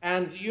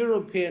 and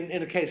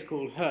in a case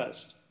called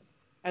Hearst,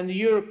 and the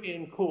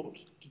European Court,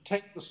 to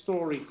take the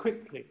story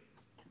quickly,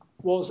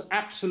 was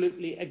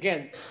absolutely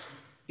against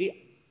the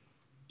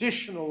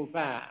additional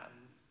ban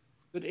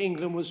that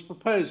England was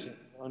proposing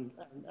and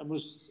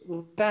was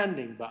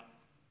standing by.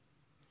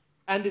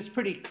 And it's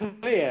pretty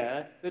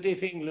clear that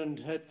if England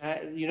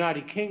the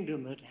United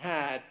Kingdom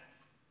had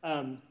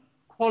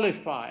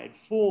qualified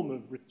form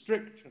of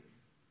restriction,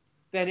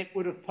 then it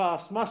would have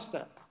passed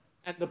muster.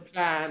 And the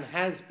plan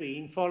has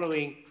been,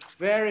 following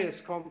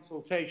various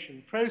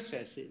consultation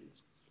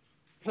processes,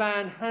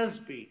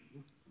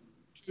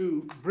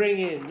 to bring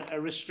in a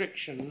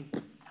restriction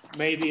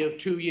maybe of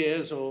 2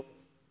 years or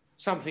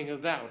something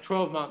of that, or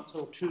 12 months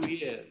or 2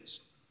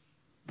 years.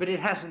 But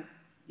it hasn't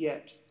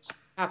yet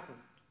happened.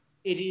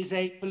 It is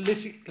a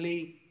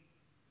politically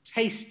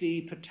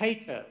tasty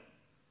potato.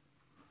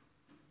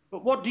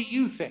 But what do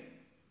you think?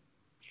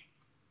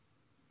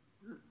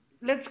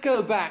 Let's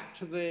go back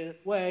to the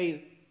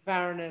way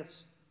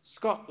Baroness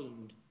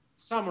Scotland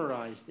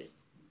summarised it.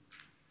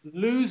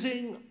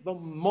 Losing the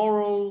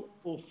moral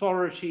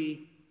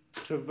authority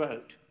to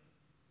vote.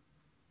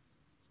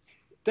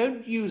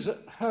 Don't use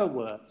her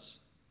words,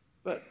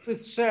 but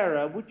with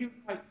Sarah, would you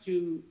like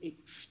to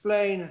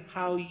explain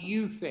how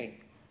you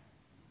think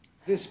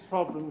this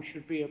problem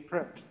should be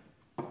approached.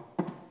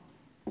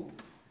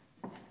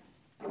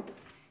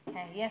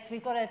 Okay, yes,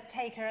 we've got a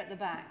taker at the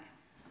back.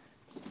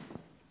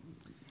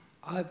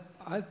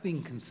 I've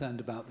been concerned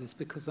about this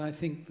because I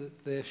think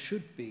that there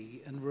should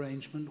be an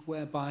arrangement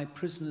whereby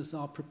prisoners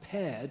are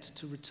prepared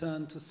to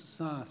return to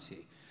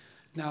society.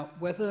 Now,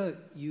 whether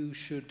you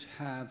should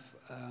have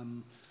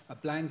a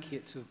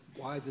blanket of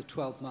either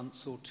 12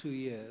 months or 2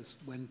 years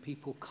when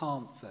people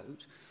can't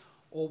vote,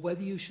 or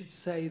whether you should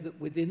say that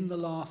within the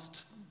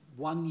last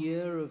 1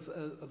 year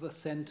of a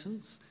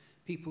sentence,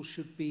 people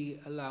should be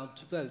allowed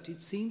to vote.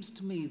 It seems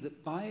to me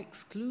that by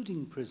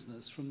excluding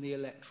prisoners from the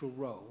electoral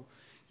roll,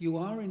 you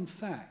are in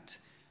fact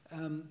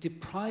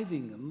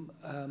depriving them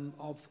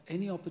of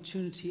any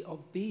opportunity of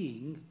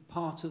being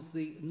part of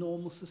the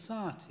normal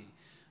society.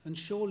 And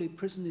surely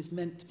prison is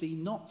meant to be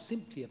not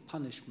simply a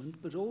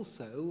punishment, but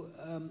also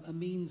a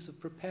means of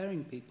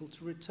preparing people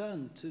to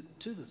return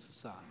to the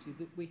society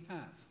that we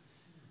have.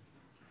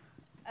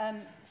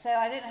 So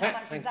I don't know how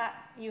much of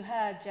that you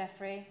heard,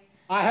 Geoffrey.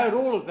 I heard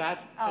all of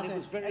that, and good. it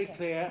was very Okay.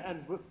 clear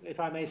and, if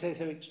I may say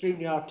so,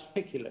 extremely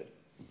articulate.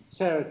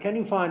 Sarah, can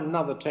you find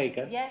another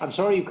taker? Yes. I'm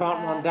sorry you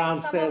can't run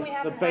downstairs someone we to the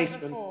haven't heard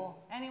basement. before.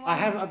 Anyone? I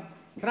have a,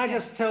 can I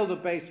just tell the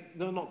basement,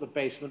 no, not the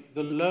basement,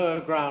 the lower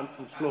ground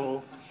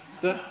floor,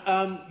 that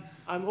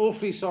I'm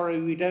awfully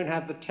sorry we don't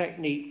have the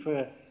technique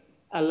for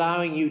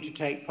allowing you to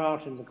take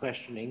part in the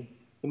questioning.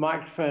 The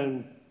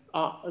microphone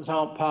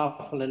aren't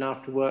powerful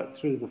enough to work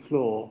through the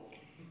floor.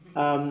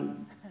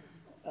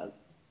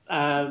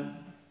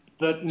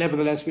 But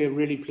nevertheless, we are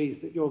really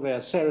pleased that you're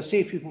there. Sarah, see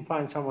if you can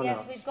find someone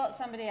else. Yes, we've got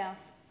somebody else.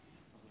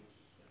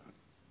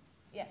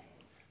 Yeah.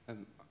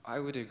 I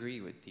would agree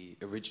with the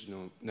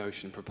original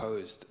notion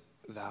proposed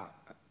that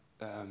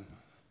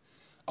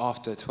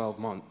after 12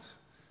 months,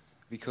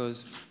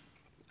 because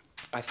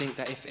I think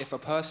that if a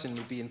person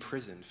would be in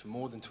prison for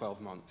more than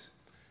 12 months,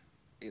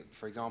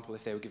 for example,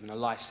 if they were given a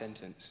life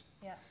sentence,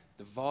 Yeah.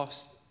 the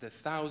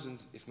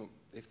thousands,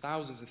 if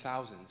thousands and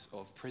thousands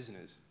of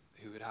prisoners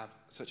who would have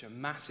such a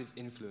massive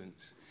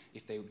influence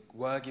if they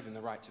were given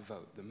the right to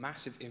vote, the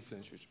massive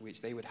influence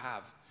which they would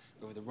have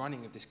over the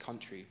running of this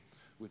country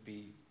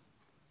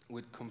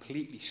would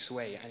completely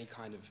sway any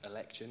kind of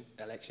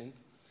election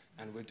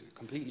and would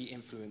completely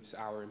influence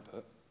our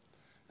input.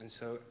 And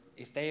so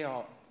if they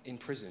are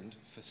imprisoned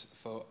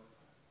for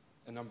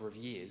a number of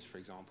years, for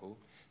example,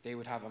 they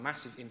would have a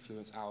massive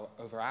influence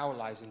over our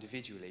lives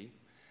individually,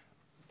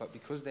 but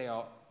because they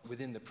are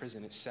within the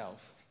prison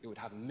itself, it would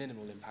have a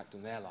minimal impact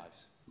on their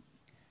lives.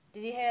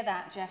 Did you hear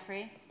that,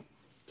 Geoffrey?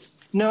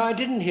 No, I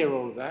didn't hear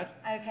all of that.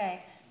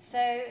 Okay.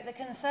 So the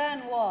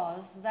concern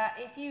was that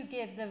if you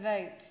give the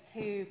vote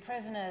to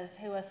prisoners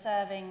who are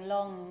serving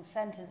long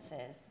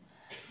sentences,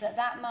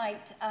 that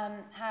might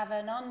have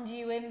an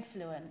undue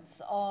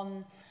influence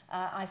on,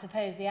 I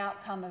suppose, the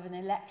outcome of an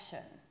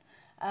election,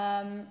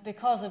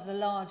 because of the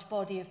large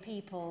body of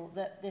people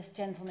that this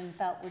gentleman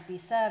felt would be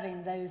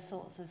serving those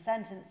sorts of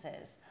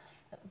sentences.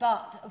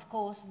 But, of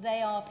course,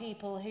 they are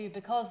people who,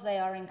 because they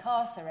are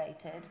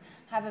incarcerated,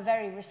 have a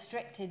very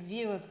restricted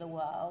view of the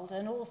world,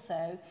 and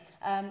also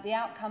the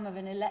outcome of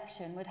an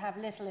election would have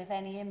little, if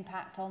any,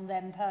 impact on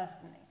them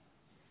personally.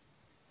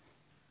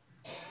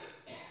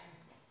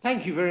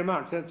 Thank you very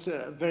much. That's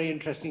a very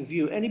interesting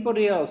view.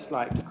 Anybody else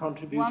like to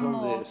contribute One on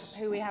more this?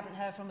 who we haven't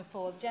heard from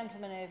before. The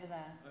gentleman over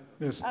there.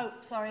 Yes. Oh,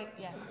 sorry.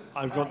 Yes.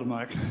 I've got the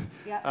mic.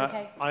 Yeah,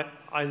 okay.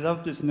 I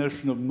love this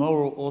notion of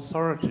moral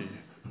authority.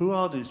 Who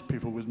are these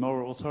people with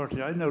moral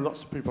authority? I know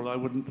lots of people I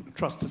wouldn't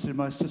trust to see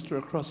my sister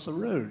across the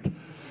road.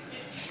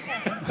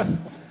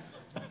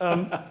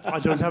 I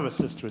don't have a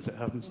sister, as it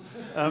happens.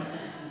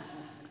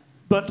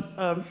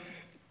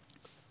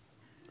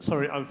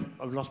 Sorry,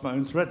 I've lost my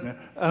own thread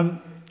now.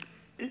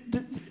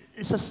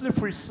 It's a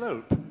slippery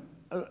slope.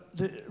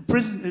 The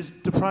prison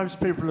deprives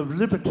people of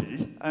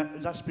liberty,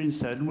 that's been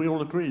said, and we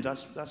all agree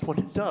that's what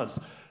it does.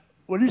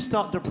 When you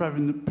start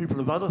depriving the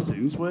people of other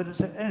things, where does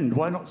it end?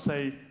 Why not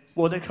say,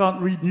 well, they can't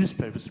read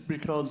newspapers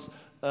because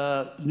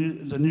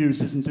the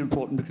news isn't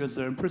important because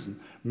they're in prison.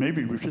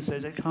 Maybe we should say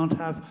they can't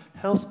have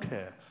health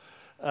care.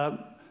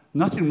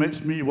 Nothing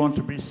makes me want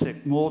to be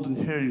sick more than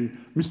hearing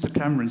Mr.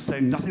 Cameron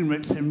saying nothing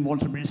makes him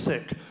want to be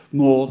sick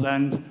more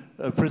than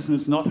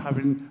prisoners not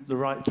having the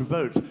right to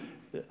vote.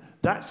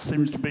 That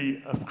seems to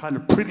be a kind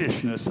of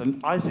priggishness,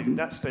 and I think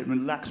that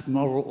statement lacks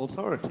moral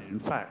authority, in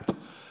fact.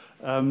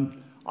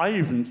 I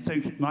even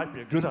think it might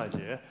be a good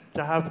idea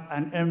to have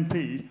an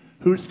MP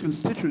whose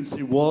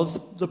constituency was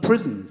the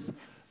prisons,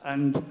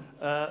 and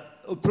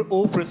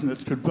all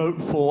prisoners could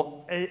vote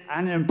for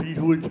an MP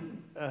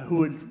who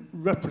would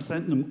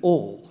represent them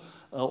all,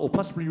 or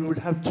possibly we would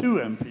have two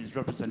MPs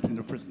representing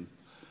the prison.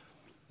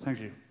 Thank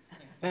you.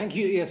 Thank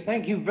you. Yeah,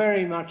 thank you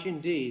very much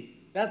indeed.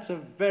 That's a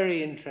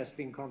very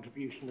interesting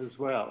contribution as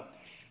well.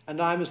 And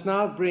I must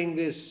now bring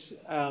this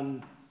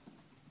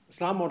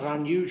somewhat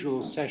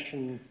unusual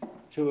session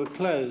to a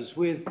close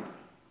with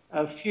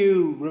a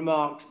few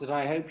remarks that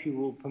I hope you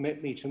will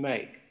permit me to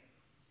make.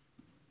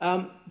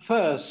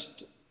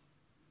 First,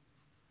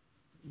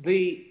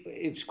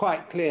 it's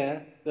quite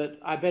clear that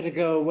I better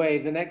go away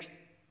the next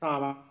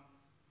time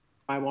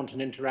I want an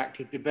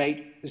interactive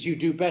debate, as you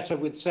do better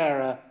with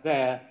Sarah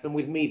there than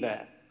with me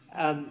there.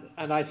 And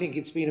I think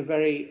it's been a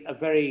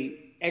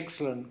very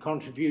excellent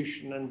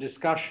contribution and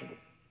discussion.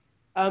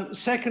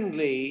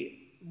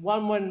 Secondly,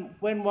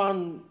 when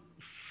one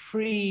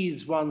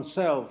frees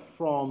oneself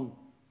from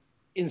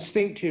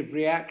instinctive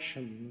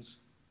reactions,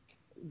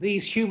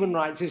 these human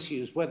rights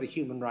issues, whether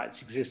human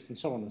rights exist and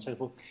so on and so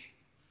forth,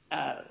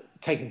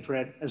 taken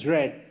as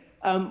read,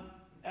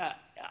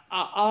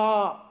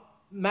 are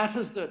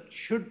matters that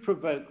should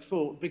provoke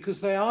thought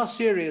because they are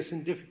serious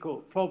and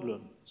difficult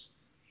problems.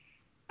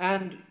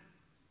 And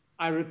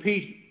I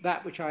repeat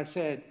that which I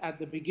said at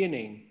the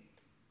beginning,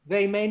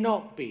 they may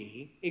not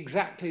be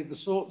exactly the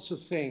sorts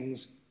of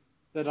things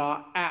that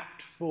are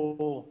apt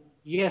for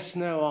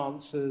yes-no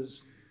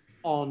answers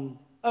on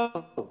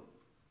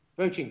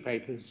voting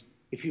papers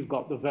if you've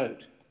got the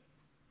vote.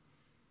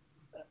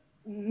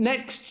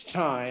 Next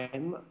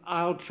time,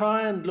 I'll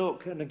try and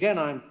look, and again,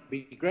 I'm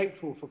be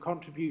grateful for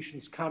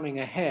contributions coming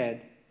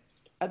ahead,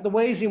 at the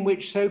ways in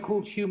which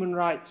so-called human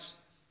rights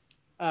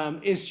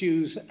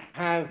issues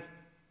have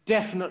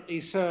definitely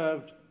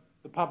served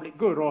the public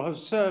good or have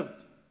served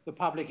the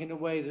public in a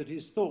way that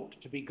is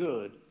thought to be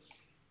good.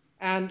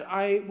 And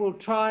I will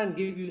try and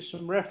give you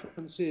some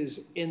references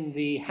in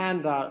the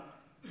handout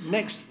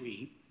next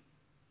week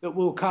that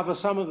will cover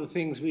some of the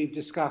things we've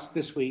discussed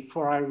this week,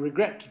 for I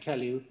regret to tell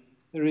you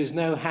there is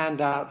no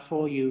handout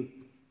for you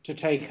to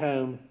take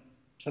home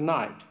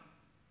tonight.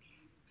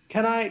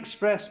 Can I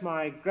express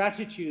my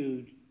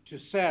gratitude to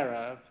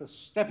Sarah for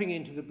stepping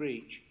into the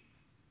breach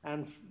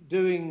and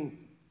doing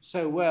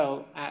so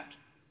well at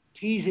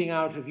teasing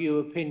out of you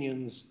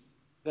opinions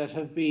that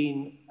have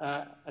been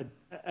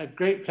a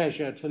great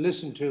pleasure to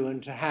listen to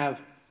and to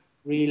have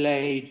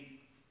relayed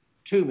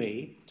to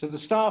me, to the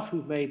staff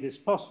who've made this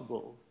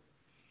possible,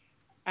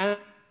 and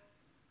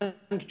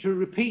to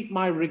repeat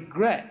my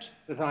regret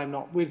that I'm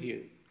not with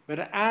you.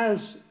 But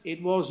as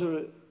it was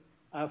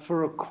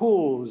for a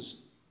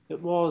cause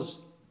that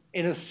was,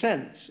 in a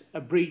sense,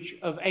 a breach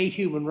of a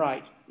human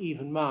right,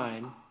 even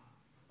mine,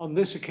 on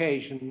this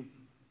occasion,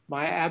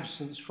 my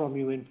absence from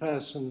you in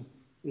person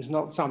is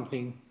not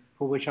something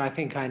for which I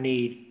think I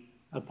need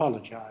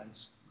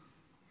apologize.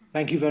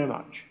 Thank you very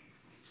much.